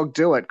this dog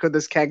do it? Could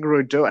this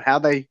kangaroo do it?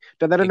 They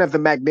don't have the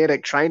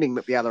magnetic training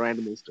that the other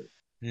animals do.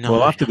 No.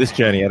 Well, after this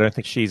journey, I don't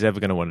think she's ever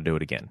going to want to do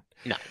it again.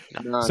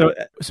 No.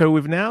 So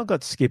we've now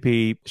got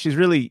Skippy. She's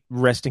really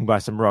resting by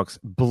some rocks.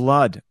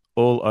 Blood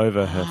all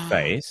over her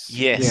face.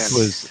 Yes. Which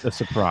was a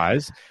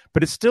surprise.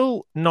 But it's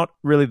still not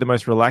really the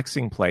most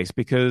relaxing place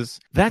because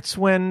that's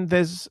when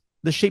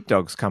the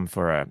sheepdogs come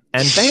for her.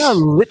 And they are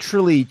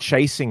literally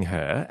chasing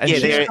her. And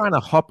she's trying to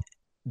hop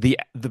the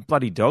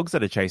bloody dogs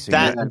that are chasing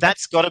her.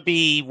 That's got to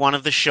be one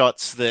of the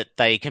shots that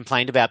they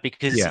complained about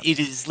because it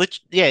is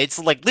it's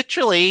like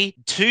literally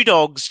 2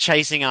 dogs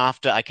chasing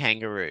after a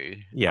kangaroo.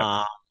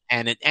 Yeah.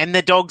 And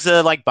the dogs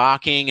are like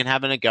barking and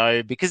having a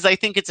go because they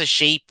think it's a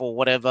sheep or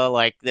whatever.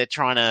 Like they're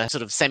trying to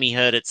sort of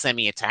semi-hurt it,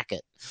 semi-attack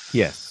it.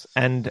 Yes.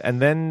 And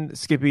then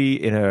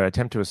Skippy, in her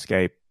attempt to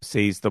escape,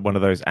 sees one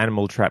of those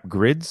animal trap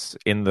grids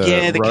in the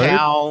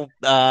road.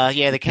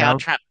 The cow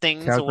trap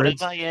things or whatever.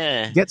 Grids.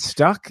 Yeah. Gets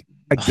stuck.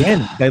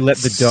 Again, they let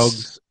the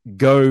dogs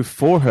go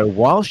for her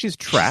while she's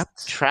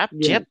trapped. Trapped,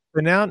 Yeah. yep. So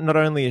now, not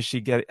only is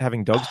she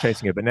having dogs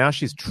chasing her, but now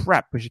she's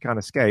trapped because she can't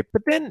escape.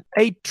 But then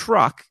a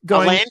truck A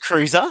going Land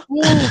Cruiser.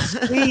 full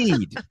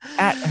speed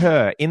at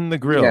her in the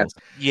grill. Yeah.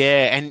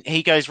 Yeah, and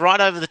he goes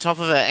right over the top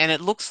of her, and it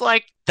looks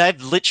like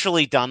they've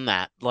literally done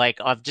that. Like,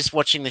 I've just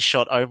watching the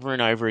shot over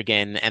and over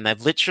again, and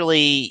they've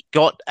literally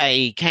got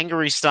a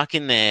kangaroo stuck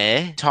in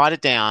there, tied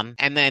it down,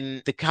 and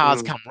then the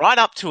cars come right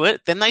up to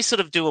it. Then they sort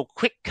of do a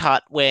quick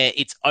cut where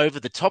it's over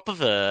the top of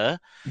her,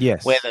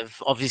 Yes. where they've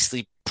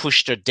obviously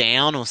pushed her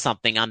down or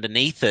something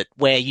underneath it,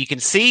 where you can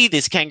see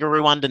this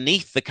kangaroo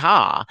underneath the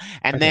car,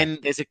 and then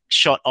there's a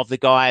shot of the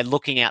guy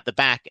looking out the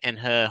back and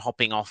her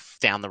hopping off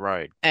down the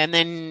road, and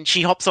then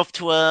she hops off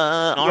to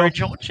an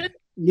orange orchard.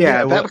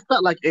 Yeah, well- that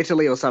felt like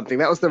Italy or something.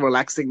 That was the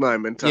relaxing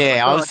moment.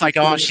 Yeah, I was like,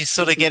 oh, she's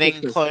sort of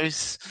getting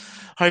close.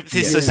 Hope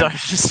this is over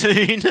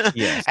soon.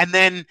 Yes. And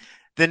then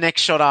the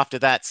next shot after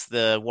that's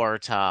the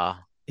Waratah.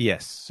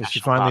 Yes, so she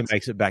National finally Park.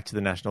 makes it back to the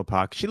national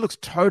park. She looks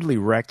totally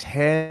wrecked,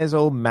 hair's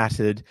all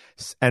matted,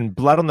 and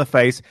blood on the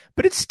face,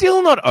 but it's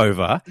still not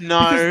over. No.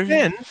 Because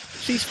then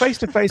she's face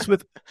to face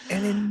with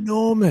an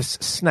enormous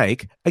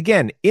snake,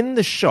 again, in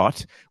the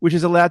shot, which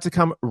is allowed to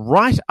come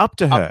right up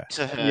to her. Up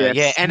to her. Yes.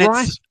 Yeah, and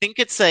Right. I think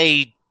it's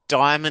a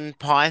diamond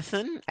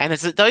python, and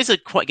those are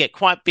get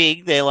quite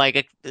big. They're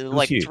like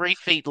huge. 3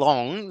 feet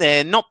long.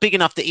 They're not big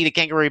enough to eat a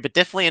kangaroo, but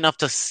definitely enough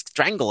to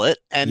strangle it.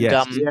 And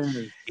Yes. Yeah.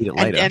 Eat it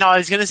later. and I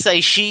was going to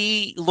say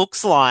she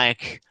looks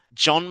like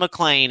John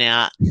McClane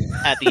out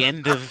at the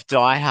end of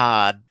Die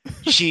Hard.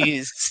 She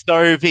is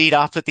so beat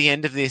up at the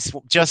end of this,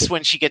 just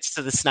when she gets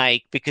to the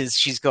snake, because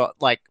she's got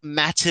like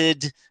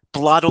matted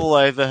blood all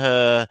over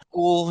her.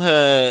 All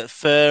her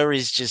fur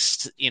is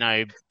just,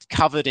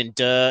 covered in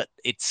dirt.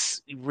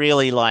 It's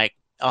really like,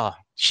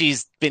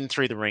 she's been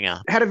through the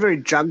ringer. It had a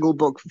very Jungle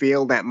Book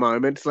feel, that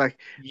moment. It's like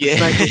Yeah.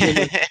 the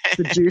snake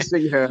was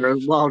seducing her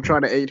while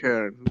trying to eat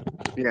her.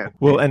 Yeah.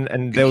 Well,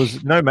 and there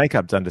was no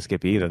makeup done to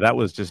Skippy either. That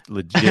was just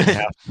legit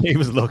how he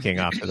was looking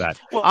after that.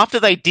 Well, after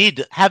they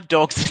did have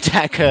dogs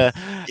attack her,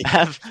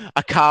 have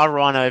a car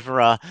run over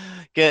her,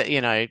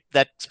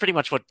 that's pretty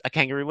much what a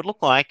kangaroo would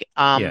look like.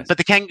 Yes. But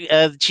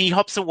she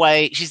hops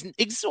away. She's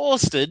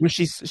exhausted. Well,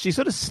 she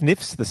sort of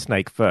sniffs the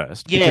snake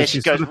first. Yeah, because she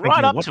she's goes sort of right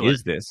thinking, up what to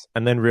is this?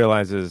 And then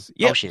realizes,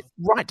 yeah, shit.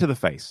 right to the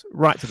face,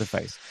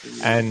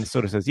 and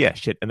sort of says, yeah,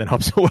 shit, and then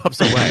hops away.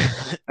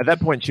 At that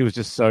point, she was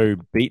just so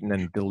beaten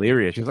and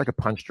delirious. She was like a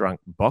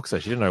punch-drunk boxer.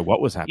 She didn't know what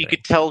was happening. You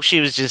could tell she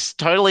was just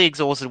totally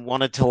exhausted,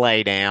 wanted to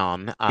lay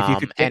down. If you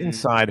could get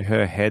inside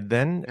her head,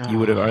 then you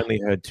would have only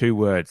heard two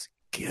words: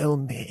 "Kill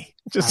me."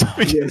 Just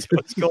because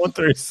it's gone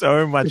through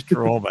so much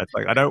trauma. It's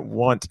like, I don't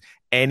want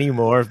any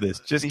more of this.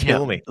 Just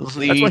kill me. That's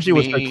why she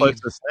was so close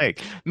to the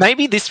snake.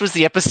 Maybe this was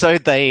the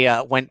episode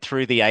they went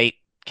through the 8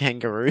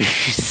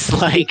 kangaroos,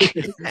 like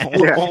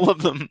all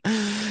of them.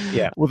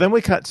 Yeah. Well, then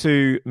we cut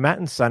to Matt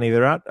and Sunny.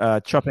 They're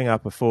out chopping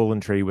up a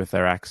fallen tree with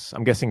their axe.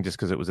 I'm guessing just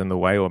because it was in the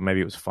way, or maybe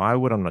it was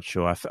firewood. I'm not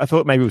sure. I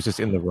thought maybe it was just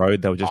in the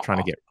road. They were just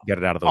trying to get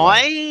it out of the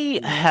way.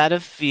 I had a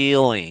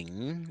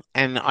feeling,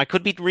 and I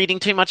could be reading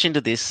too much into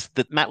this,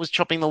 that Matt was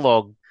chopping the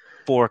log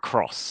for a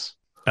cross.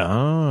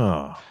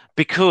 Oh.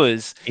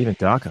 Because even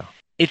darker.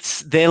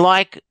 They're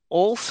like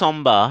all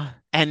somber,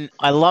 and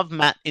I love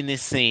Matt in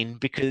this scene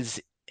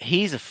because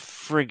he's a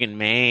friggin'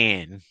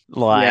 man.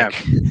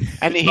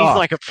 And he's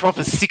like a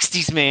proper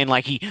 60s man.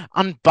 Like, he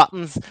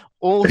unbuttons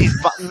all his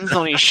buttons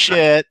on his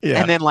shirt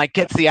and then like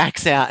gets the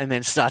axe out and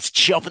then starts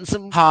chopping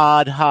some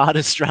hard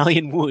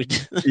Australian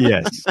wood.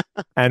 Yes.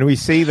 And we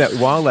see that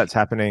while that's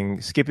happening,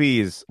 Skippy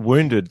is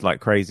wounded like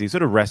crazy,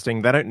 sort of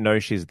resting. They don't know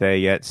she's there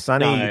yet.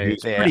 Sunny,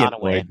 who's pretty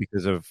annoyed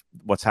because of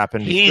what's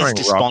happened. He's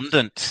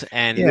despondent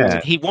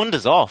and he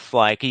wanders off.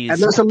 Like, and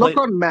there's a look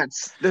on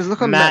Matt's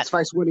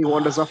face when he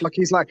wanders off. Like,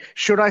 he's like,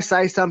 should I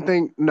say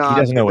something? No, he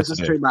doesn't know what to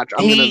do. Too much.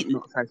 I'm going to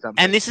not say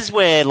something. And this is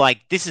where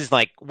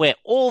where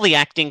all the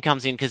acting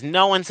comes in, because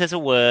no one says a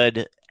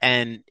word,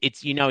 and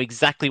it's,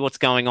 exactly what's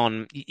going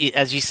on.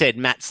 As you said,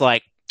 Matt's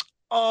like,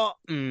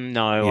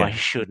 I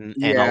shouldn't,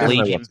 and I'll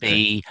leave him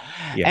be.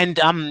 Yeah.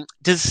 And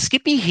does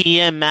Skippy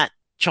hear Matt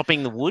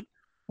chopping the wood?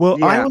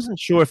 Well, I wasn't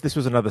sure if this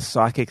was another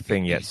psychic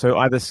thing yet. So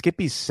either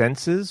Skippy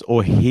senses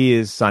or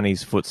hears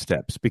Sunny's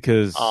footsteps,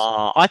 because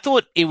I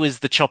thought it was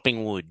the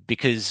chopping wood,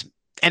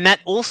 and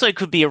that also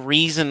could be a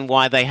reason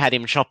why they had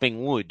him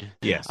chopping wood.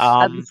 Yes.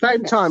 At the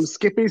same time,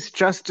 Skippy's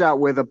just dealt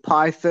with a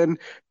python,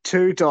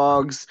 2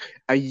 dogs,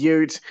 a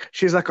ute.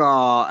 She's like,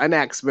 an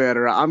axe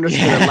murderer. I'm just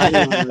going to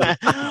lay on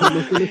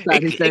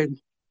him.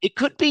 It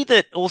could be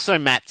that also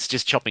Matt's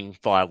just chopping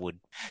firewood.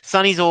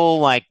 Sunny's all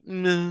like,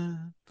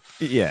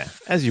 Yeah,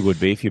 as you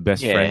would be if your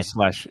best friend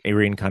 / a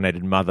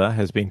reincarnated mother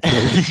has been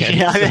killed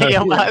again.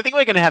 I think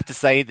we're going to have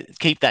to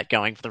keep that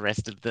going for the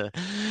rest of the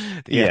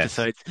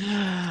episodes.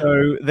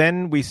 So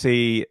then we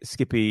see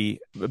Skippy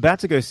about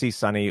to go see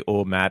Sunny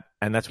or Matt,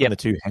 and that's when the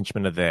 2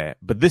 henchmen are there.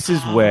 But this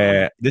is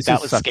where this that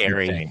is was such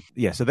scary. Insane.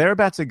 Yeah, so they're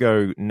about to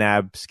go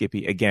nab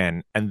Skippy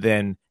again, and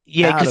then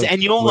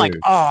and you're like,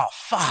 oh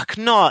fuck,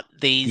 not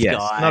these guys.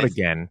 Yes, not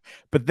again.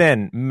 But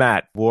then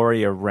Matt,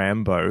 warrior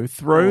Rambo,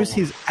 throws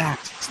his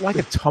axe. It's like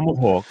a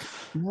tomahawk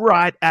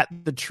right at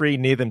the tree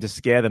near them to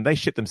scare them. They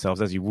shit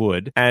themselves, as you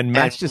would. And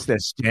Matt's just there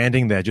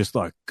standing there just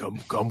like,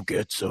 come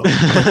get some.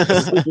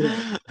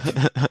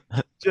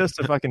 Just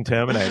a fucking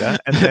Terminator.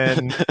 And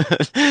then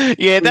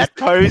that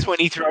pose when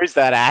he throws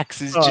that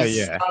axe is just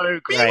so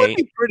great. It would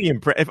be pretty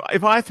impressive.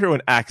 If I threw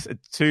an axe at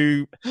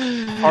 2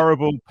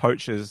 horrible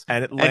poachers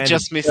and it landed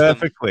just missed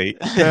perfectly,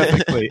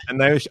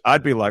 and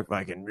I'd be like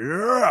fucking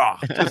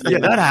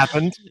that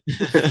happened.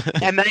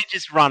 And they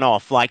just run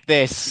off like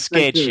they're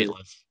scared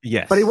shitless.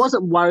 Yes. But he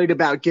wasn't worried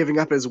about giving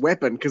up his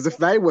weapon, because if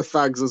they were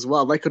thugs as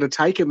well, they could have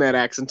taken that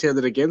axe and turned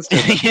it against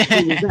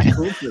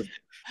him.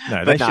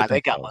 No,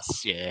 they're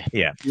gutless.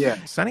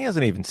 Yeah. Sunny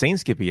hasn't even seen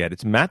Skippy yet.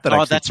 It's Matt that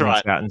actually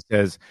comes out and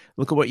says,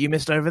 "Look at what you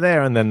missed over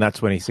there." And then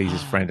that's when he sees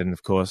his friend, and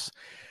of course,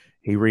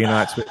 he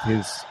reunites with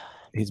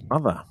his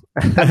mother.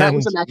 And that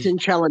was an acting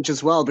challenge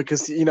as well,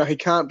 because he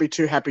can't be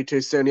too happy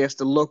too soon. He has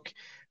to look.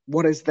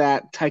 What is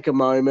that? Take a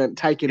moment,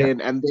 take it in,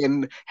 and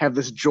then have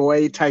this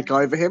joy take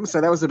over him.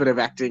 So that was a bit of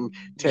acting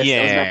test.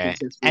 Yeah,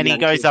 and he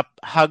goes up,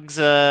 hugs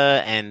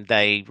her, and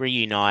they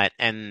reunite.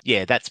 And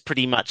that's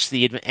pretty much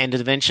the end of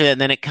the adventure. And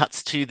then it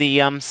cuts to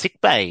the sick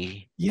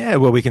bay. Yeah,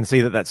 well, we can see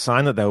that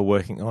starn that they were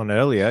working on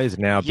earlier is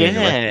now being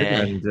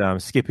erected,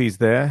 and Skippy's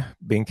there,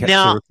 being kept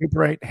to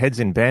recuperate, head's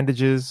in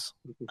bandages.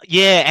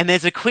 Yeah, and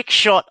there's a quick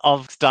shot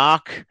of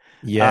Stark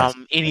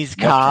in his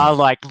car,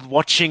 like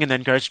watching, and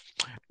then goes,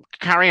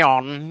 carry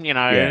on. You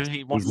know, Yes,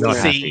 he wants he's to not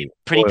see happy.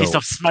 pretty pissed Spoiled.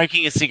 off,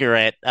 smoking a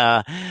cigarette.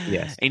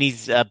 Yes. in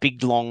his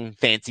big, long,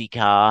 fancy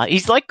car.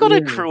 He's like got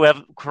a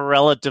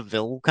Cruella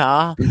DeVille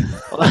car.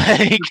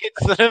 Like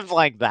it's sort of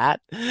like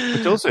that.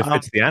 Which also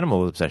fits the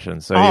animal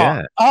obsession. So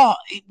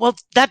Well,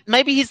 that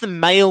maybe he's the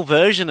male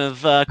version of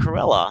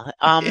Cruella.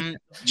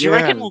 Do you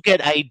reckon we'll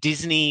get a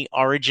Disney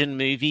origin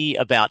movie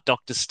about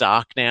Dr.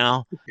 Stark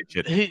now?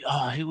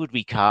 Who would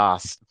we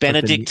cast?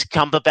 Benedict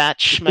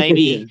Cumberbatch,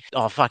 maybe?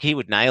 Oh, fuck, he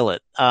would nail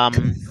it.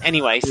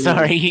 Anyway,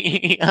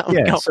 sorry.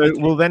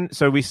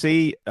 So we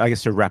see, I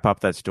guess, to wrap up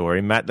that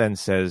story, Matt then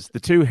says the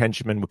two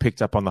henchmen were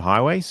picked up on the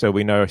highway, so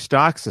we know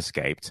Stark's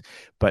escaped,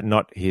 but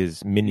not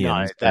his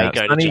minions. No, they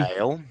go to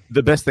jail.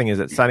 The best thing is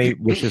that Sonny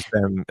wishes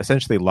them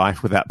essentially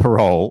life without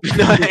parole.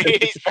 No,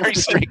 he's very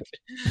strict.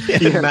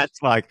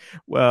 Matt's like,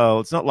 well,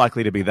 it's not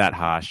likely to be that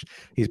harsh.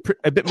 He's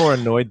a bit more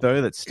annoyed,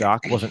 though, that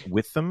Stark wasn't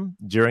with them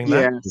during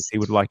that. Yes. He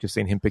would like to have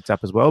seen him picked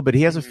up as well, but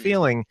he has a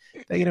feeling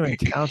they're going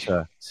to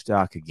encounter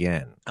Stark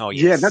again. Oh,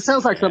 yes. Yeah, that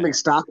sounds like something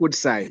Stark would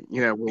say.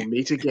 You know, we'll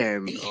meet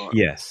again.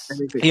 Yes.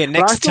 Anything. Yeah,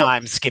 next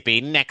time,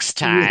 Skippy, next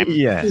time.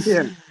 Yes.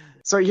 Yeah.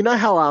 So you know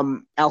how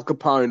Al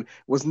Capone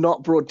was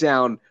not brought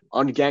down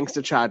on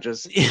gangster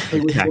charges. He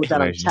was brought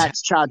down on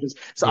tax charges.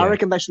 So I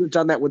reckon they should have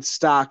done that with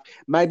Stark.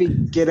 Maybe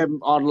get him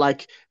on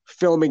like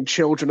filming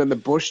children in the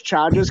bush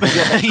charges.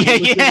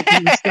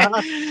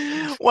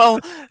 Well,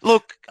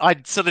 look, I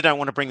sort of don't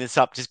want to bring this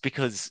up just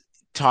because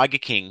Tiger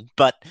King,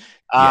 but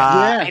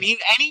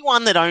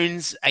anyone that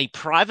owns a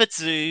private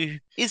zoo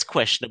is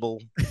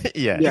questionable.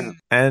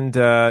 And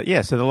so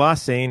the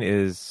last scene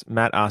is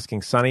Matt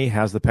asking Sonny,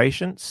 how's the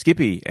patient?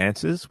 Skippy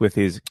answers with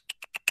his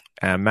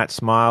Matt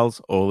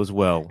smiles, all is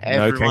well.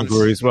 No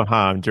kangaroos were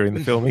harmed during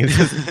the filming.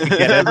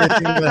 Get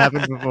everything that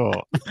happened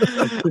before.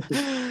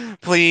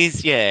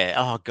 Please,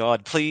 oh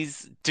God,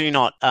 please do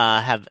not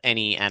have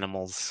any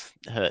animals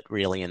hurt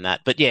really in that.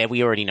 But yeah,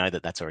 we already know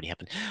that that's already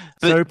happened.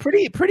 But, so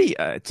pretty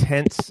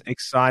tense,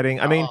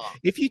 exciting. I mean,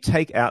 if you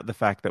take out the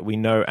fact that we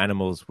know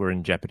animals were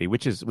in jeopardy,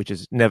 which is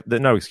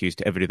no excuse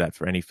to ever do that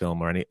for any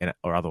film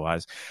or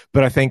otherwise.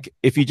 But I think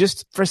if you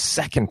just for a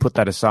second put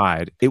that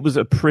aside, it was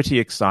a pretty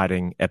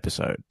exciting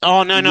episode.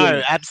 Oh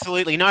no,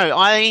 absolutely no.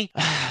 I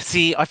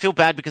feel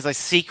bad because I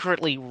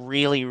secretly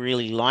really,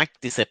 really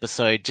liked this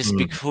episode just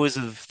because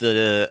of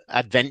the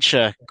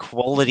adventure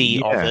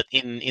quality of it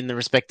in the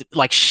respect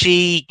like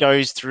she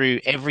goes through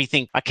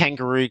everything a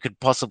kangaroo could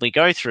possibly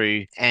go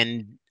through,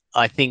 and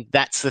I think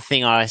that's the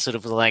thing I sort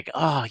of was like,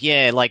 oh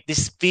yeah, like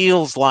this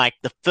feels like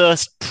the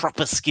first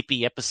proper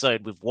Skippy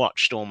episode we've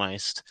watched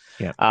almost.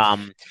 Yeah.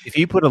 If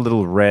you put a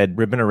little red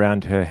ribbon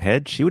around her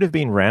head, she would have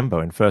been Rambo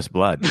in First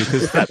Blood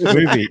because that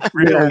movie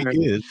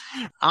really is.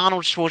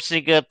 Arnold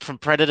Schwarzenegger from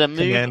Predator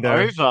moved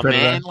over,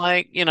 man.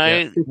 Like, you know.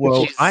 Yeah.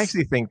 Well, I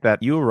actually think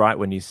that you were right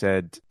when you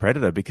said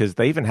Predator because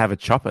they even have a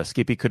chopper.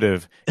 Skippy could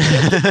have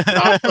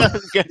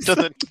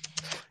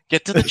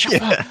Get to the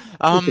chopper.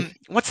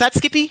 What's that,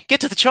 Skippy?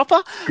 Get to the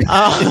chopper?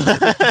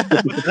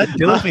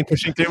 Dylan's been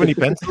pushing too many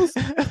pencils.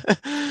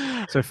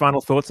 So, final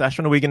thoughts,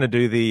 Ashwin. Are we going to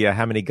do the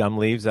how many gum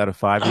leaves out of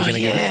 5 you're going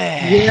to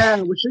get?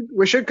 Yeah,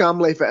 we should gum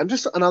leaf it. And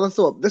just another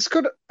thought: this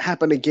could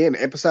happen again,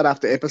 episode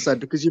after episode,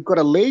 because you've got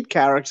a lead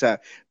character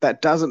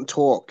that doesn't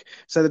talk.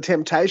 So the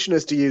temptation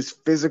is to use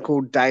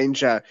physical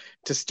danger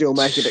to still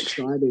make it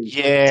exciting.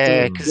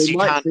 Yeah, because you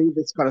might see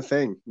this kind of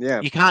thing. Yeah,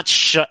 you can't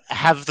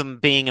have them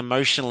being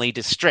emotionally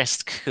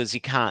distressed because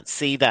you can't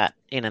see that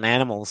in an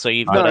animal. So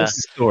you've got to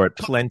store it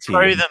plenty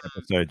in this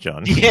episode,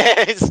 John.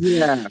 Yes.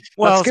 Yeah.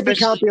 Well, Skippy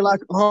can't be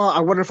like, oh, I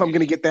wonder if I'm going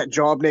to get that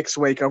job next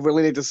week. I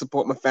really need to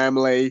support my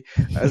family.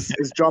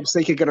 Is job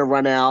seeker going to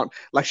run out?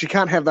 Like, she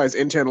can't have those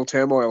internal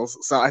turmoils.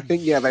 So I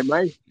think,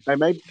 they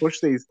may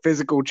push these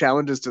physical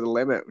challenges to the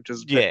limit, which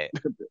is a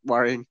bit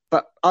worrying.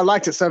 But I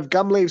liked it. So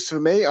gum leaves for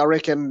me, I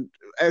reckon,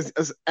 as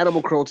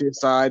animal cruelty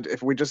aside,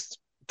 if we just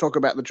talk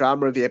about the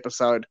drama of the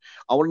episode,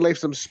 I want to leave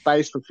some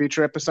space for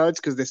future episodes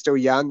because they're still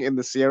young in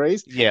the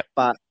series. Yeah.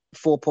 But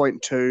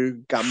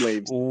 4.2 gum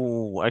leaves.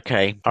 Ooh,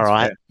 okay. All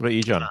right. What about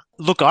you, John?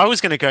 Look, I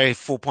was going to go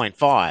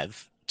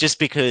 4.5 just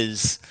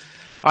because,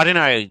 I don't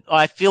know,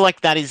 I feel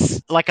like that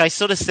is, like I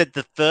sort of said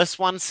the first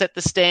one set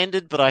the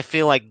standard, but I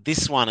feel like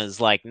this one has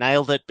like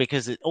nailed it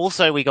because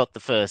we got the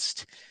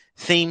first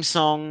theme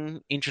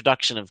song,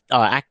 introduction of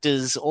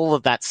actors, all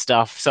of that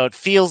stuff. So it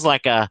feels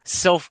like a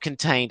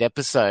self-contained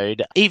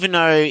episode, even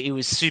though it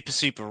was super,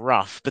 super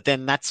rough. But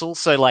then that's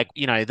also like,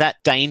 that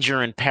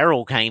danger and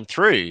peril came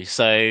through.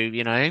 So,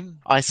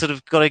 I sort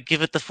of got to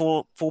give it the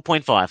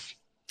 4.5.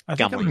 I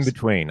think I'm in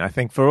between. I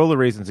think for all the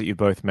reasons that you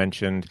both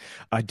mentioned,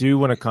 I do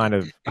want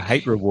to I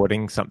hate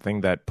rewarding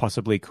something that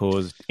possibly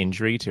caused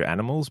injury to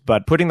animals.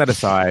 But putting that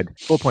aside,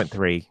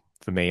 4.3.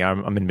 For me,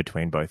 I'm in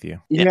between both of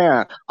you.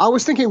 Yeah. I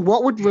was thinking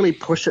what would really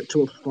push it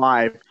to a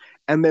 5,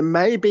 and there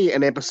may be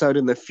an episode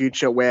in the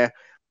future where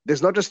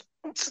there's not just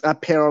a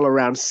peril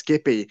around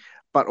Skippy,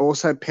 but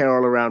also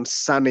peril around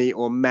Sonny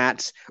or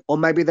Matt, or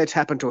maybe they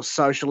tap into a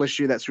social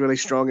issue that's really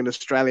strong in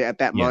Australia at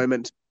that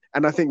moment.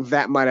 And I think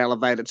that might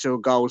elevate it to a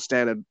gold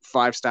standard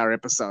 5-star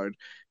episode.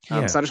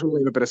 Yeah. So I just want to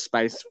leave a bit of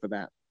space for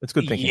that. That's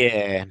good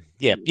thinking.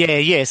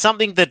 Yeah.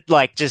 Something that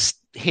like just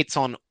hits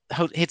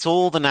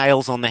all the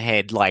nails on the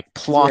head, like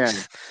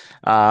plot,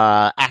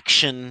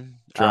 action,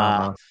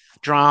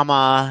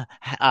 drama,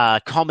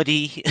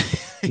 comedy,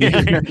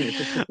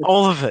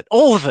 all of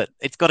it.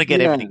 It's got to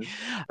get everything.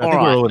 I think we're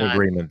all in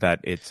agreement that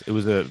it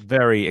was a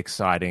very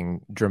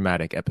exciting,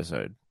 dramatic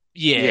episode.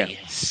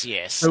 Yes.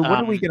 So what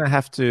are we going to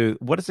have to?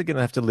 What is it going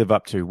to have to live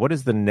up to? What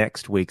is the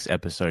next week's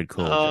episode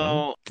called?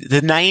 Oh,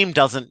 the name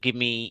doesn't give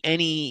me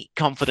any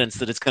confidence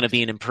that it's going to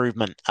be an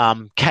improvement.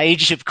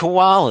 Cage of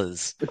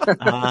Koalas,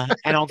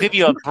 and I'll give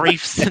you a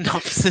brief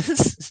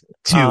synopsis.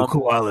 Two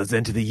koalas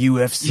enter the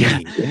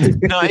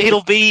UFC. No,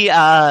 it'll be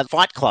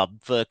Fight Club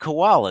for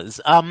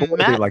koalas. It'll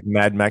be like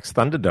Mad Max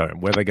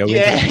Thunderdome, where they go two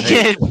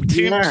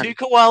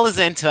koalas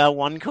enter,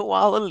 one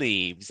koala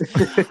leaves.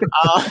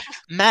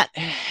 Matt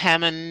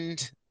Hammond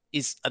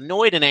is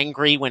annoyed and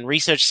angry when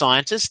research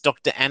scientist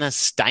Dr. Anna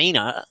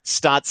Stainer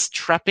starts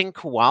trapping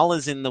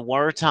koalas in the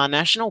Waratah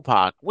National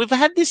Park. We've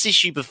had this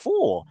issue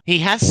before. He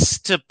has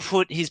to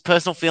put his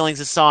personal feelings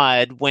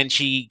aside when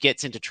she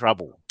gets into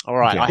trouble. All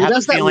right, I have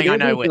a feeling I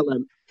know it.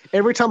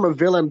 Every time a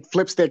villain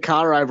flips their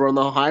car over on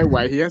the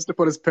highway, he has to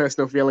put his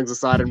personal feelings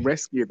aside and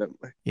rescue them.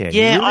 Let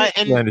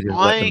them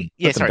die.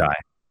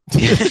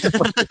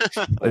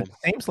 It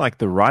seems like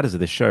the writers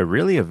of the show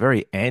really are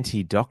very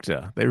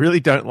anti-doctor. They really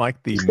don't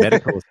like the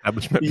medical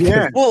establishment.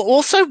 Well,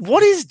 also,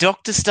 what is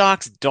Dr.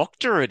 Stark's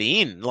doctorate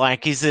in?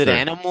 Like, is it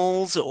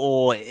animals,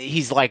 or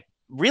he's like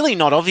really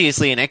not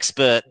obviously an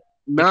expert?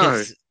 No.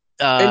 Because,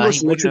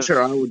 English literature,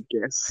 I would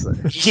guess.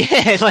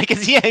 Yeah,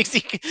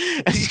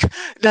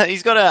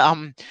 he's got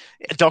a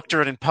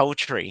doctorate in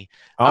poetry.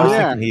 I was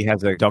thinking he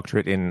has a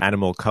doctorate in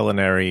animal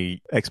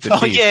culinary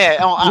expertise.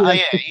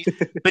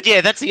 But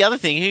that's the other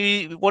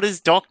thing. What is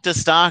Dr.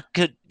 Stark?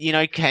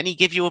 Can he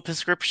give you a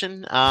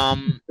prescription?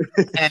 And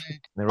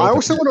I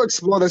also want to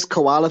explore this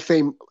koala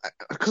theme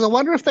because I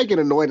wonder if they get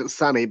annoyed at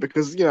Sunny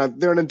because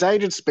they're an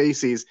endangered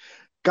species.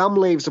 Gum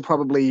leaves are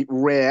probably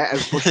rare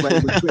as bush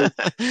language.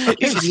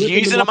 He's just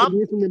using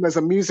them as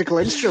a musical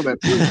instrument.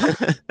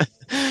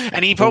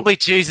 And he probably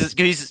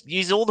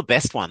uses all the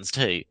best ones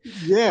too.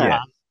 Yeah.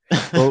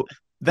 Well,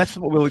 that's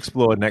what we'll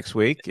explore next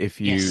week. If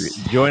you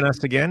join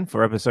us again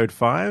for episode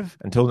 5.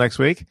 Until next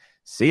week,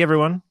 see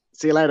everyone.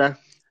 See you later.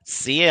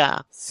 See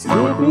ya.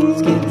 Skippy,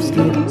 skip, skip,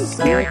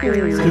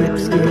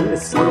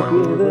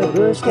 the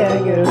bush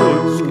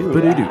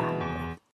kangaroo.